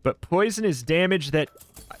 But poison is damage that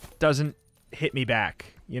doesn't hit me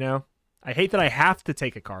back, you know? I hate that I have to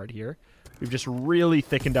take a card here. We've just really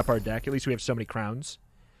thickened up our deck. At least we have so many crowns.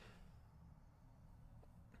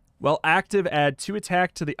 While active, add 2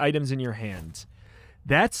 attack to the items in your hand.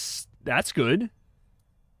 That's good.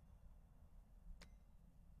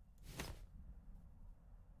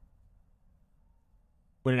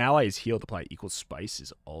 When an ally is healed, apply equal spice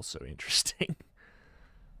is also interesting.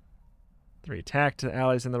 3 attack to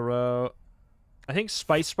allies in the row. I think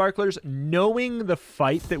Spice Sparklers, knowing the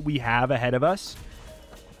fight that we have ahead of us,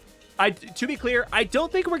 to be clear, I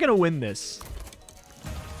don't think we're going to win this.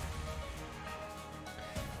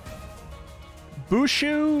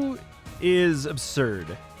 Bushu is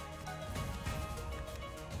absurd.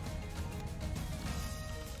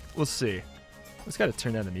 We'll see. Just got to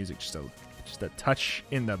turn down the music just a touch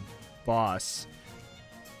in the boss.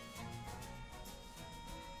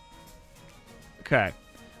 Okay.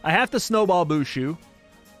 I have to snowball Bushu,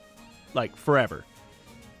 like, forever.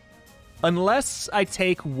 Unless I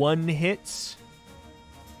take 1 hit.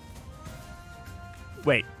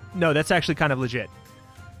 Wait. No, that's actually kind of legit.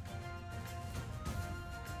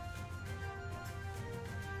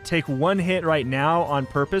 Take 1 hit right now on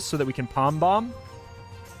purpose so that we can Palm Bomb.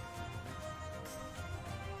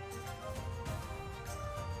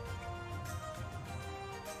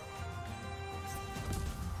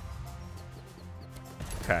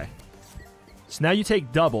 Okay. So now you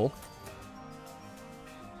take double.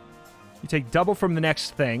 You take double from the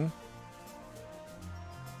next thing.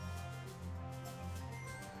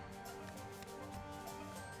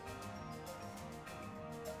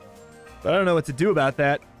 But I don't know what to do about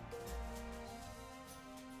that.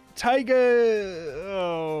 Taiga...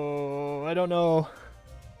 Oh, I don't know.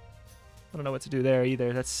 I don't know what to do there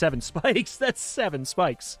either. That's 7 spikes. That's 7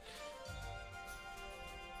 spikes.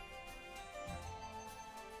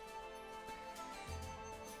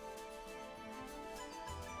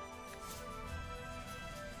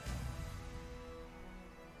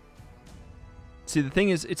 See, the thing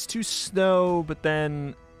is, it's 2 snow, but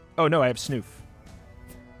then... Oh, no, I have Snoof.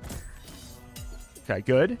 Okay,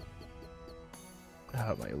 good.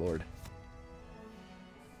 Oh, my lord.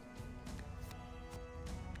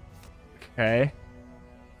 Okay.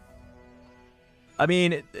 I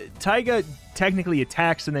mean, Taiga technically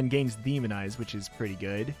attacks and then gains Demonize, which is pretty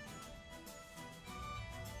good.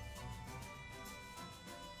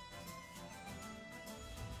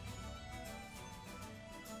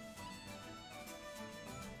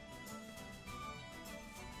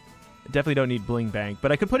 Definitely don't need Bling Bank,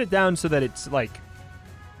 but I could put it down so that it's, like,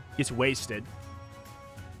 it's wasted.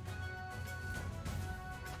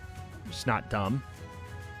 It's not dumb.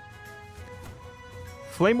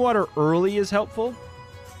 Flame Water early is helpful.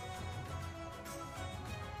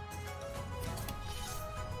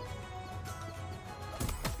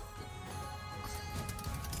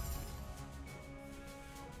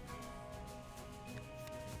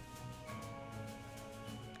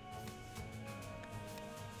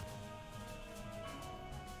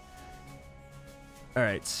 All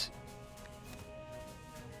right.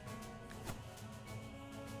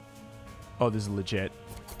 Oh, this is legit.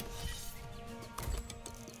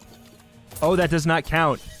 Oh, that does not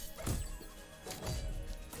count.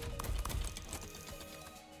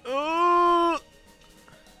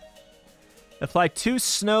 Apply 2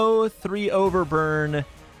 snow, 3 overburn,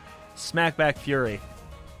 smackback fury.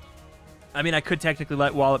 I mean, I could technically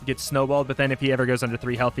let Wallop get snowballed, but then if he ever goes under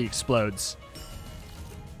 3 health, he explodes.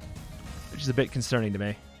 Which is a bit concerning to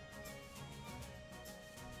me.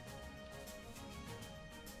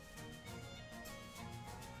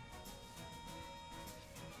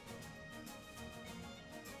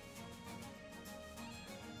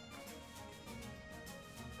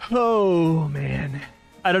 Oh, man.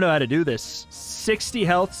 I don't know how to do this. 60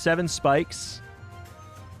 health, 7 spikes.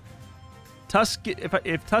 Tusk,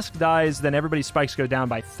 if Tusk dies, then everybody's spikes go down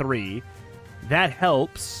by 3. That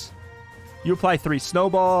helps. You apply 3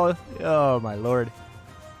 snowball. Oh, my lord.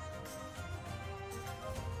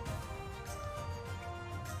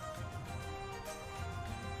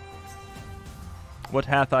 What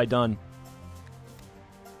hath I done?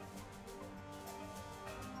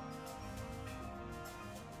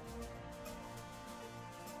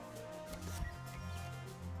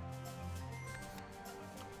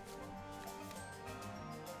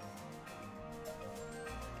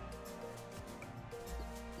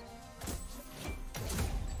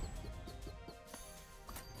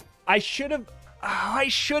 I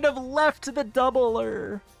should have left the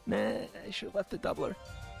doubler. Nah, I should have left the doubler.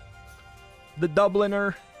 The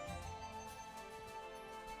Dubliner.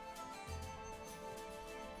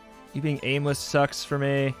 You being aimless sucks for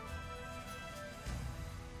me.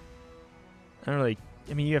 I don't really...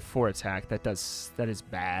 I mean, you have 4 attack. That is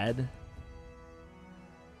bad.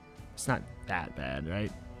 It's not that bad,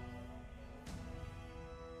 right?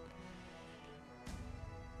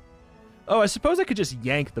 Oh, I suppose I could just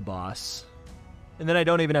yank the boss. And then I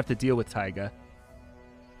don't even have to deal with Taiga.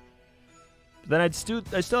 But then I still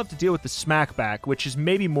have to deal with the smackback, which is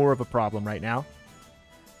maybe more of a problem right now.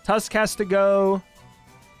 Tusk has to go.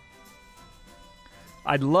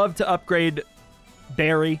 I'd love to upgrade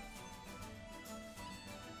Barry.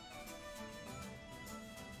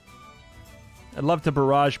 I'd love to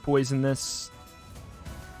barrage poison this.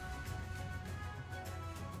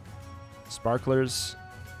 Sparklers.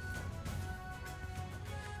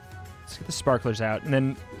 Let's get the sparklers out, and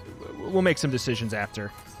then we'll make some decisions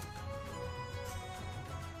after.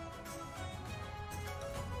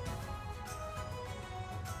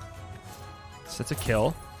 So that's a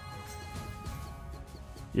kill.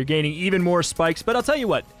 You're gaining even more spikes, but I'll tell you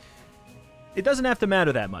what. It doesn't have to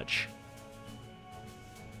matter that much.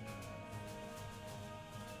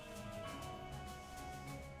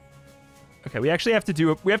 Okay, we actually have to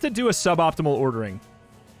do a suboptimal ordering.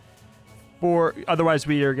 Otherwise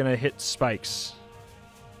we are gonna hit spikes.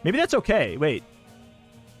 Maybe that's okay. Wait.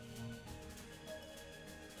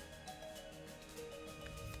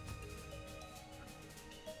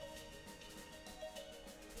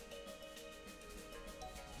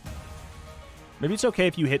 Maybe it's okay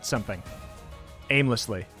if you hit something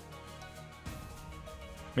aimlessly.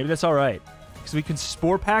 Maybe that's all right. Because we can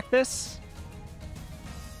spore pack this.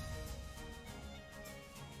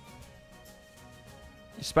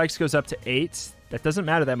 Spikes goes up to 8. That doesn't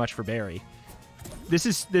matter that much for Barry. This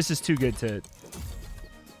is too good to...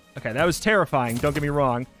 Okay, that was terrifying. Don't get me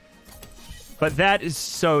wrong. But that is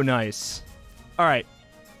so nice. All right.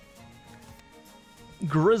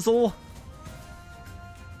 Grizzle.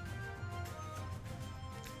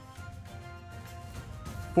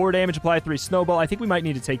 Four damage, apply 3 snowball. I think we might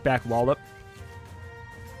need to take back Wallop.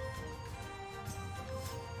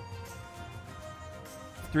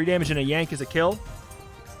 Three damage and a yank is a kill.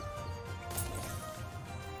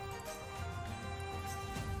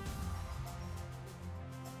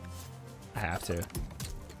 I have to.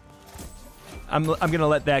 I'm gonna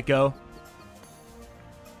let that go.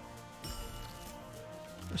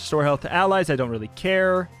 Restore health to allies. I don't really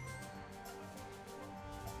care.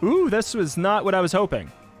 Ooh, this was not what I was hoping.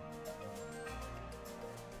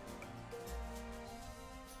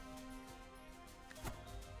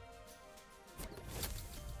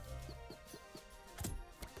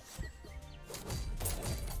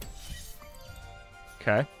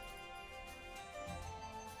 Okay.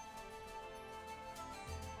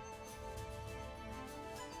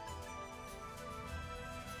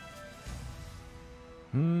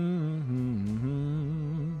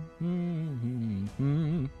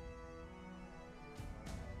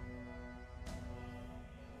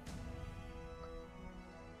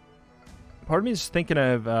 Part of me is thinking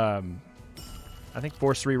of, I think,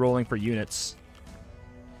 force re-rolling for units.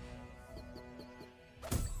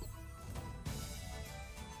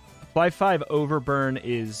 Apply 5 overburn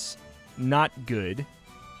is not good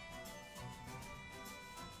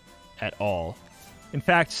at all. In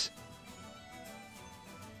fact,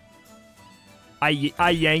 I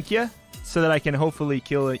yank you so that I can hopefully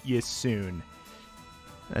kill you soon.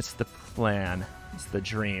 That's the plan. That's the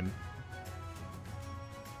dream.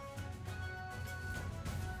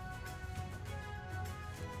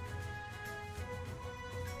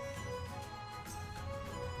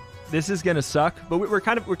 This is gonna suck, but we're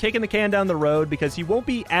kicking the can down the road because he won't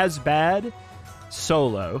be as bad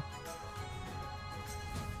solo.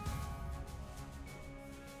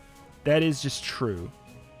 That is just true.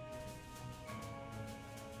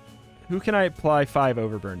 Who can I apply 5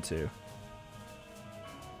 overburn to?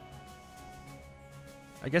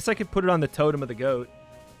 I guess I could put it on the totem of the goat.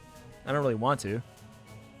 I don't really want to.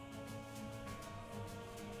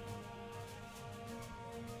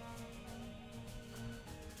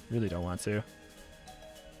 Really don't want to.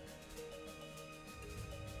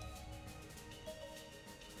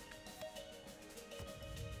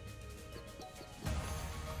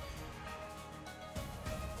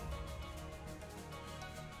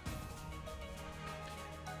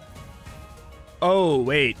 Oh,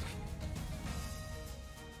 wait.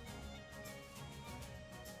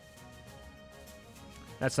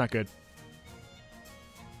 That's not good.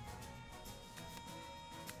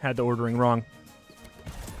 Had the ordering wrong.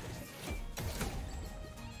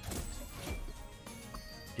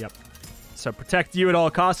 Yep. So protect you at all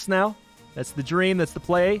costs now. That's the dream. That's the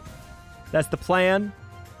play. That's the plan.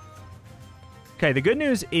 Okay, the good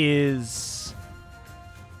news is...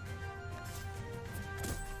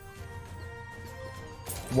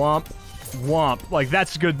 Womp. Womp. Like,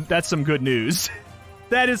 that's good. That's some good news.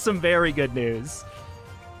 That is some very good news.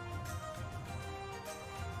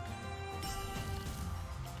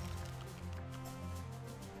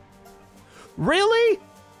 Really?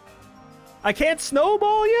 I can't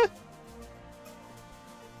snowball you?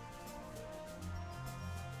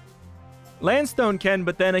 Landstone can,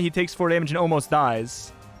 but then he takes 4 damage and almost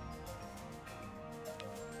dies.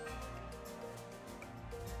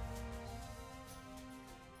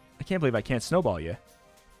 I can't believe I can't snowball you.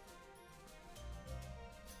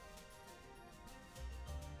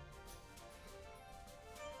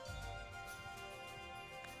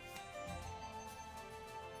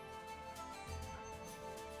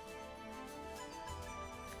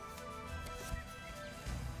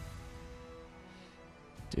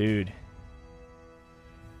 Dude.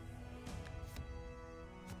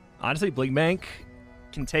 Honestly, Blinkbank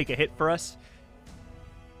can take a hit for us.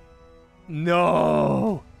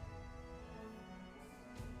 No!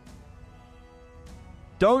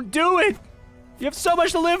 Don't do it! You have so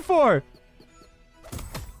much to live for!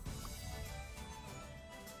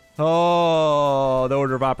 Oh, the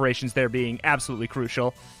order of operations there being absolutely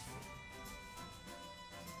crucial.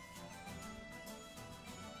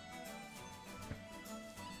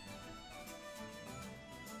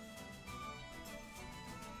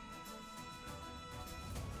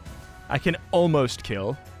 I can almost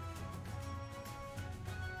kill.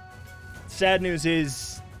 Sad news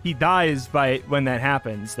is he dies by when that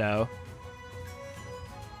happens, though.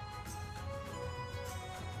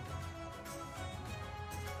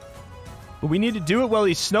 But we need to do it while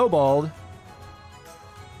he's snowballed.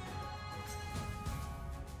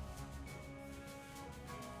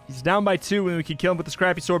 He's down by 2 when we can kill him with the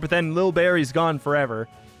Scrappy Sword, but then Lil Barry's gone forever.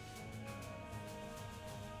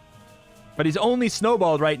 But he's only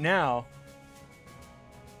snowballed right now.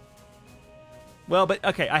 Well, but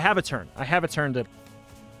okay, I have a turn. I have a turn to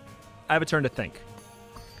think.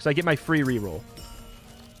 Because I get my free reroll.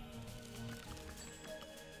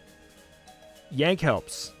 Yank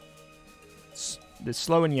helps. The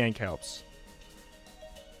slow and yank helps.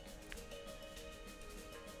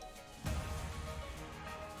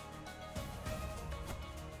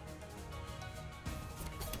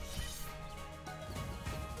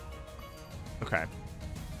 Okay.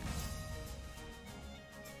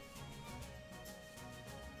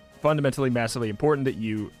 Fundamentally, massively important that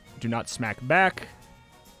you do not smack back.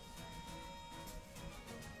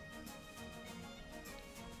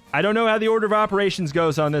 I don't know how the order of operations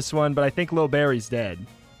goes on this one, but I think Lil Barry's dead.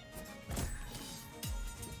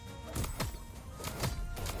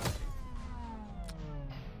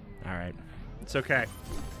 Alright. It's okay.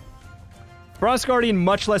 Frost Guardian,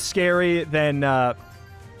 much less scary than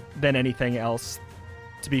anything else,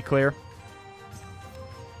 to be clear.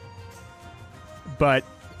 But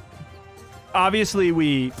obviously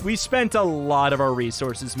we spent a lot of our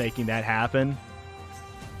resources making that happen.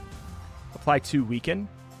 Apply 2 weaken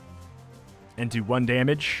and do 1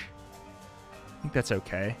 damage. I think that's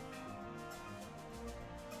okay.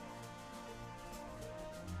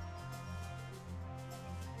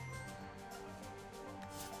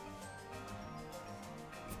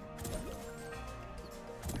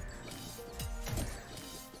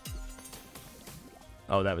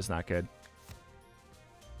 Oh, that was not good.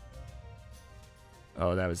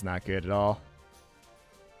 Oh, that was not good at all.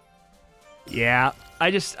 Yeah,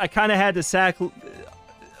 I kind of had to sack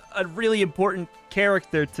a really important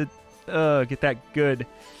character to get that good.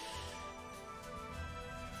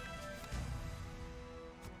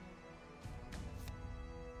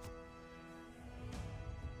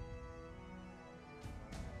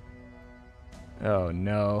 Oh,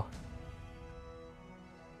 no.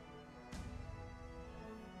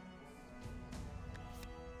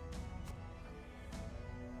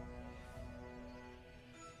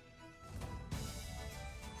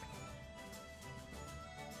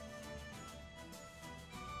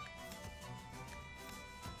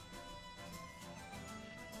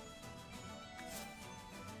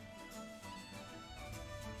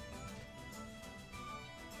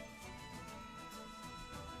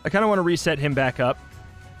 I kind of want to reset him back up.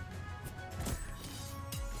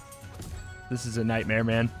 This is a nightmare,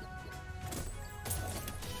 man.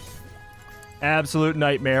 Absolute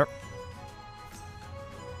nightmare.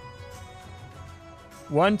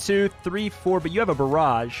 1, 2, 3, 4, but you have a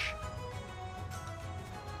barrage.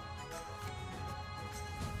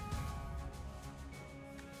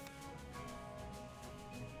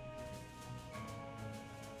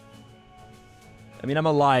 I mean, I'm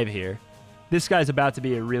alive here. This guy's about to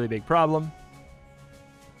be a really big problem.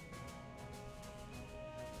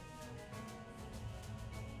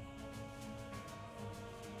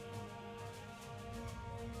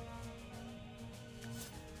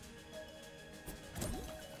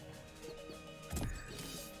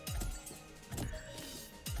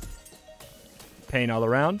 Pain all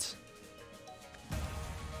around.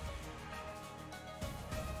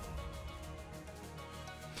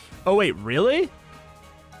 Oh, wait, really?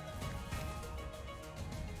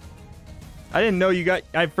 I didn't know you got...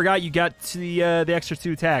 I forgot you got to the extra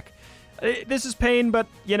 2 attack. This is pain, but,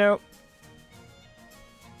 you know...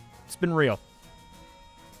 It's been real.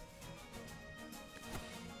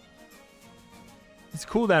 His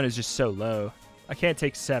cooldown is just so low. I can't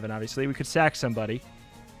take 7, obviously. We could sack somebody.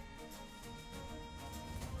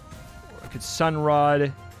 Or I could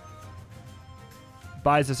Sunrod.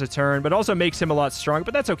 Buys us a turn, but also makes him a lot stronger.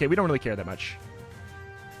 But that's okay. We don't really care that much.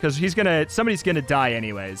 Because he's gonna... Somebody's gonna die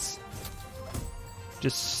anyways.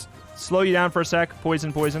 Just slow you down for a sec.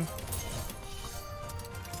 Poison, poison.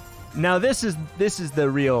 Now this is the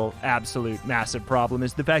real absolute massive problem,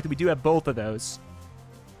 is the fact that we do have both of those.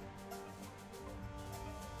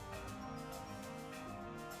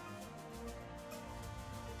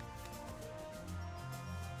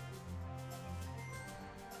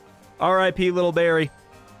 R.I.P. Little Barry.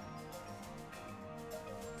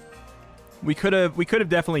 We could have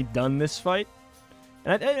definitely done this fight.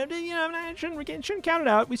 And I shouldn't count it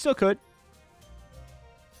out. We still could.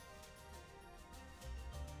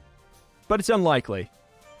 But it's unlikely.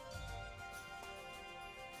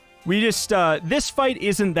 We just, this fight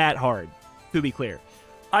isn't that hard, to be clear.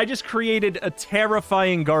 I just created a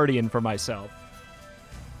terrifying guardian for myself.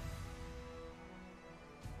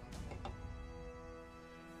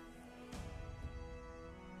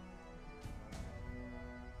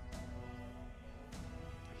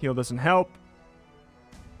 Heal doesn't help.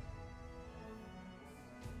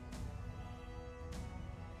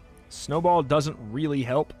 Snowball doesn't really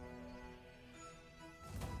help.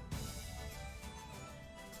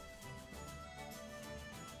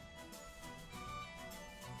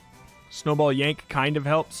 Snowball Yank kind of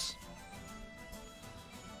helps.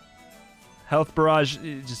 Health Barrage,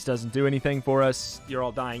 it just doesn't do anything for us. You're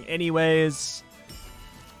all dying anyways.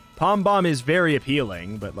 Palm Bomb is very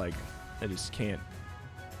appealing, but, like, I just can't.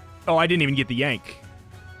 Oh, I didn't even get the Yank.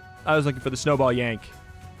 I was looking for the Snowball Yank.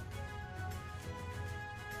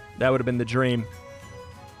 That would have been the dream.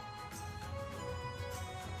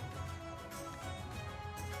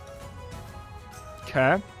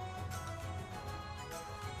 Okay.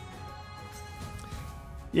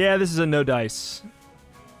 Yeah, this is a no dice.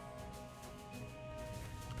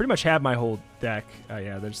 Pretty much have my whole deck. Oh,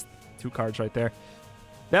 yeah, there's 2 cards right there.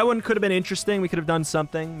 That one could have been interesting. We could have done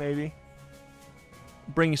something, maybe.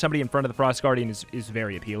 Bringing somebody in front of the Frost Guardian is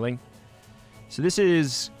very appealing. So this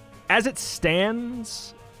is, as it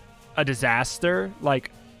stands, a disaster.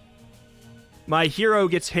 Like, my hero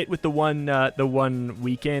gets hit with the one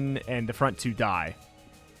weaken, and the front 2 die.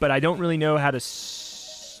 But I don't really know how to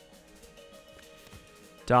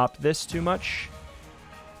stop this too much.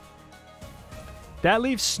 That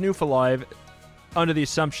leaves Snoof alive under the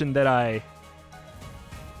assumption that I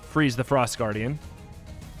freeze the Frost Guardian.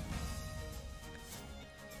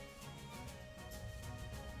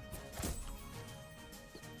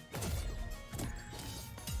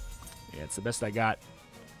 Yeah, it's the best I got.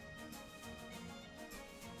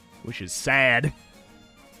 Which is sad.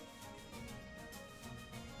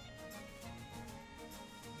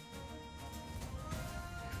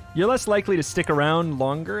 You're less likely to stick around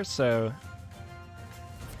longer, so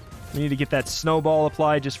we need to get that snowball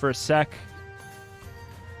applied just for a sec.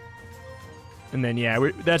 And then,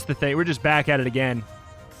 yeah, that's the thing. We're just back at it again.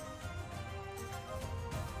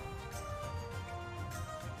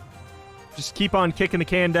 Just keep on kicking the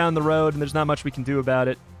can down the road, and there's not much we can do about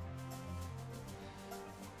it.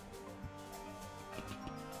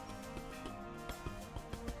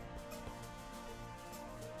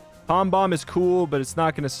 Palm Bomb is cool, but it's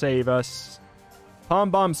not going to save us. Palm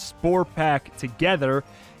Bomb Spore Pack together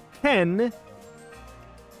can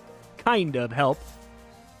kind of help.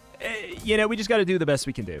 You know, we just got to do the best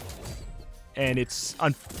we can do. And it's,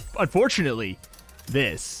 unfortunately,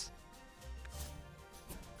 this.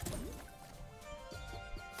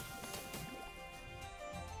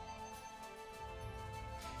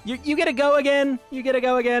 You get to go again? You get to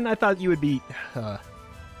go again? I thought you would be...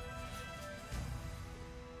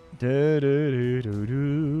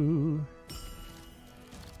 Do-do-do-do-do.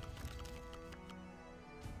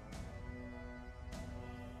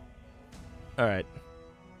 All right.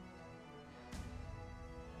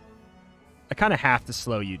 I kind of have to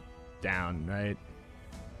slow you down, right?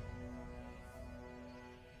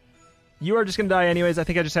 You are just going to die anyways. I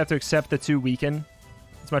think I just have to accept the 2 weaken,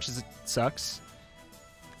 as much as it sucks.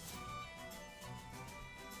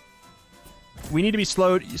 We need to be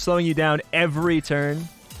slowing you down every turn.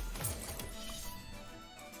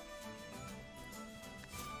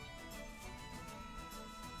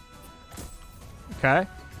 Okay.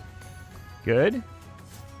 Good.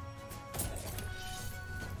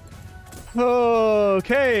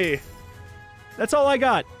 Okay. That's all I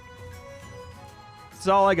got. That's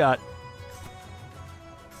all I got.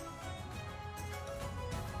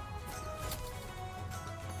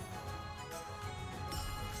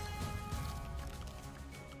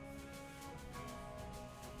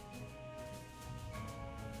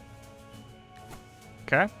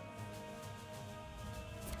 Okay.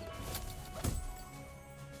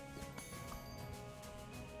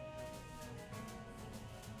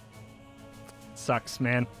 Sucks,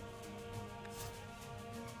 man.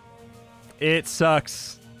 It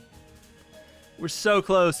sucks. We're so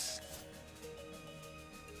close.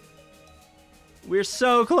 We're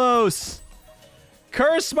so close.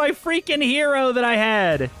 Curse my freaking hero that I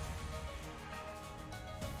had.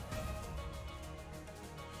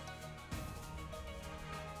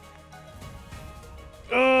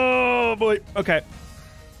 Oh, boy. Okay.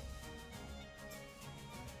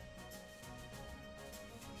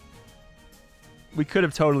 We could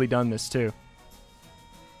have totally done this, too.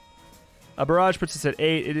 A barrage puts us at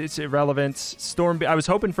 8. It's irrelevant. I was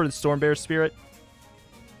hoping for the Storm Bear Spirit.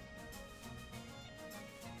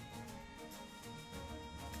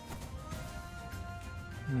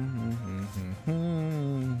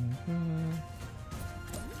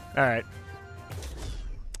 All right.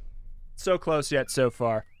 So close yet so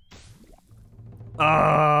far.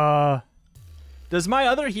 Does my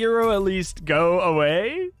other hero at least go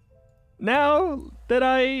away now that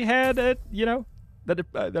I had it, you know, that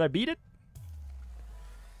I beat it?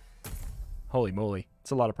 Holy moly.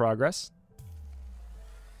 It's a lot of progress.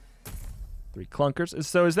 3 clunkers.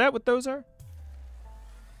 So is that what those are?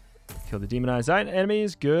 Kill the demonized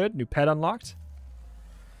enemies. Good. New pet unlocked.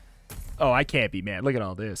 Oh, I can't be mad. Look at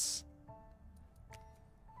all this.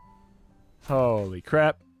 Holy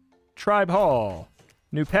crap. Tribe Hall.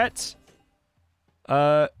 New pet.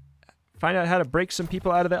 Find out how to break some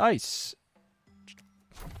people out of the ice.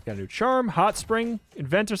 Got a new charm. Hot spring.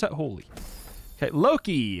 Inventor's hat. Holy. Okay,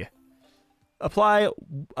 Loki. Apply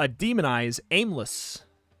a demonize aimless.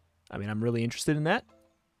 I mean, I'm really interested in that.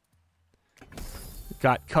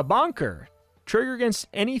 Got Kabonker. Trigger against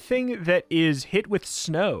anything that is hit with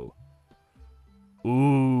snow.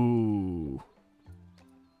 Ooh.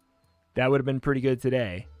 That would have been pretty good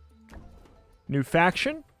today. New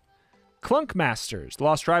faction. Clunk Masters. The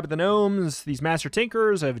Lost Tribe of the Gnomes. These master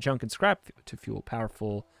tinkers have junk and scrap to fuel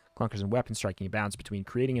powerful clunkers and weapons, striking a balance between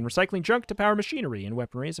creating and recycling junk to power machinery and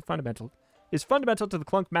weaponry is fundamental to the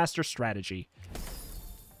Clunk Master strategy.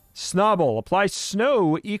 Snobble. Apply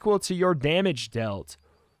snow equal to your damage dealt.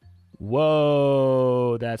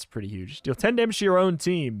 Whoa, that's pretty huge. Deal 10 damage to your own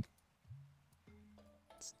team.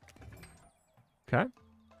 Okay.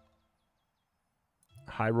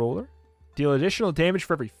 High Roller. Deal additional damage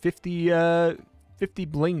for every 50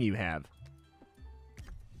 bling you have.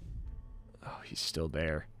 Oh, he's still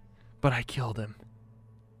there. But I killed him.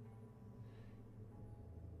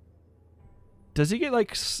 Does he get,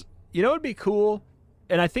 like... You know what would be cool?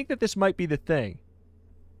 And I think that this might be the thing.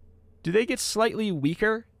 Do they get slightly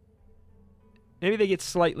weaker? Maybe they get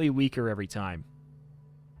slightly weaker every time.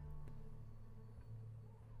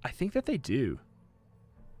 I think that they do.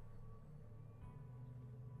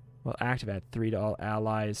 Well, active add 3 to all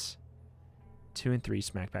allies. 2 and 3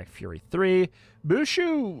 smack back fury 3.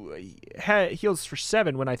 Bushu heals for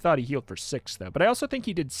 7 when I thought he healed for 6 though. But I also think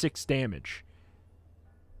he did 6 damage.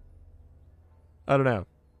 I don't know.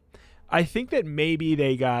 I think that maybe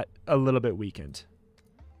they got a little bit weakened.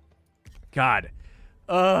 God.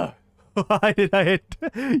 Why did I hit?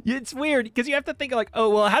 It's weird because you have to think like, oh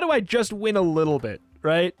well, how do I just win a little bit,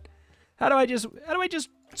 right? How do I just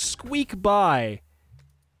squeak by?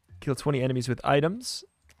 Kill 20 enemies with items.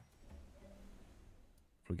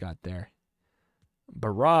 What we got there?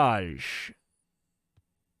 Barrage.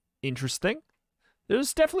 Interesting.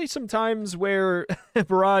 There's definitely some times where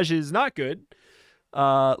barrage is not good.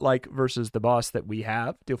 Like versus the boss that we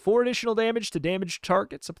have. Deal 4 additional damage to damaged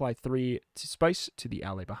targets. Apply 3 to spice to the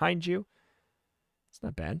ally behind you. It's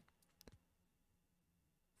not bad.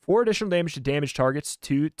 4 additional damage to damaged targets.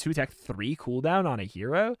 2 attack 3 cooldown on a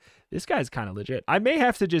hero. This guy's kind of legit. I may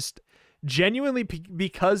have to just genuinely,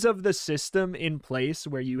 because of the system in place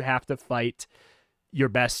where you have to fight your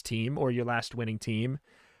best team or your last winning team,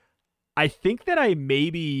 I think that I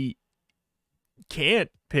maybe can't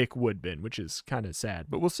pick Woodbin, which is kind of sad,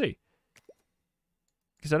 but we'll see.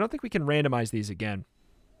 Because I don't think we can randomize these again.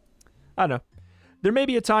 I don't know. There may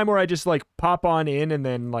be a time where I just like pop on in and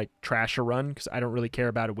then like trash a run because I don't really care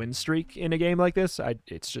about a win streak in a game like this.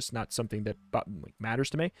 It's just not something that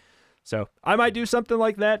matters to me. So I might do something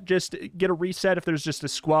like that, just get a reset if there's just a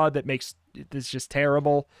squad that makes this just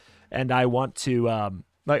terrible and I want to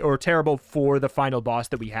Like, or terrible for the final boss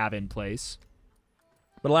that we have in place.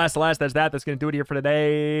 But alas, that's that. That's going to do it here for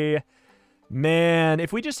today. Man,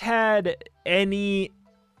 if we just had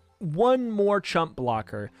one more chump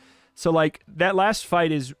blocker. So, like, that last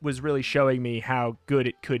fight was really showing me how good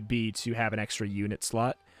it could be to have an extra unit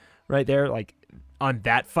slot right there. Like, on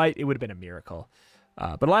that fight, it would have been a miracle.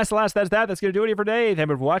 But alas, that's that. That's going to do it here for today. Thank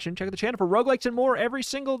you for watching. Check out the channel for roguelikes and more every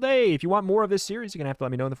single day. If you want more of this series, you're going to have to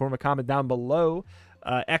let me know in the form of a comment down below.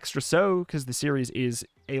 Extra so, because the series is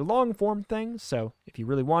a long-form thing. So if you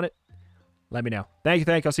really want it, let me know. Thank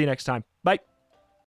you. I'll see you next time. Bye.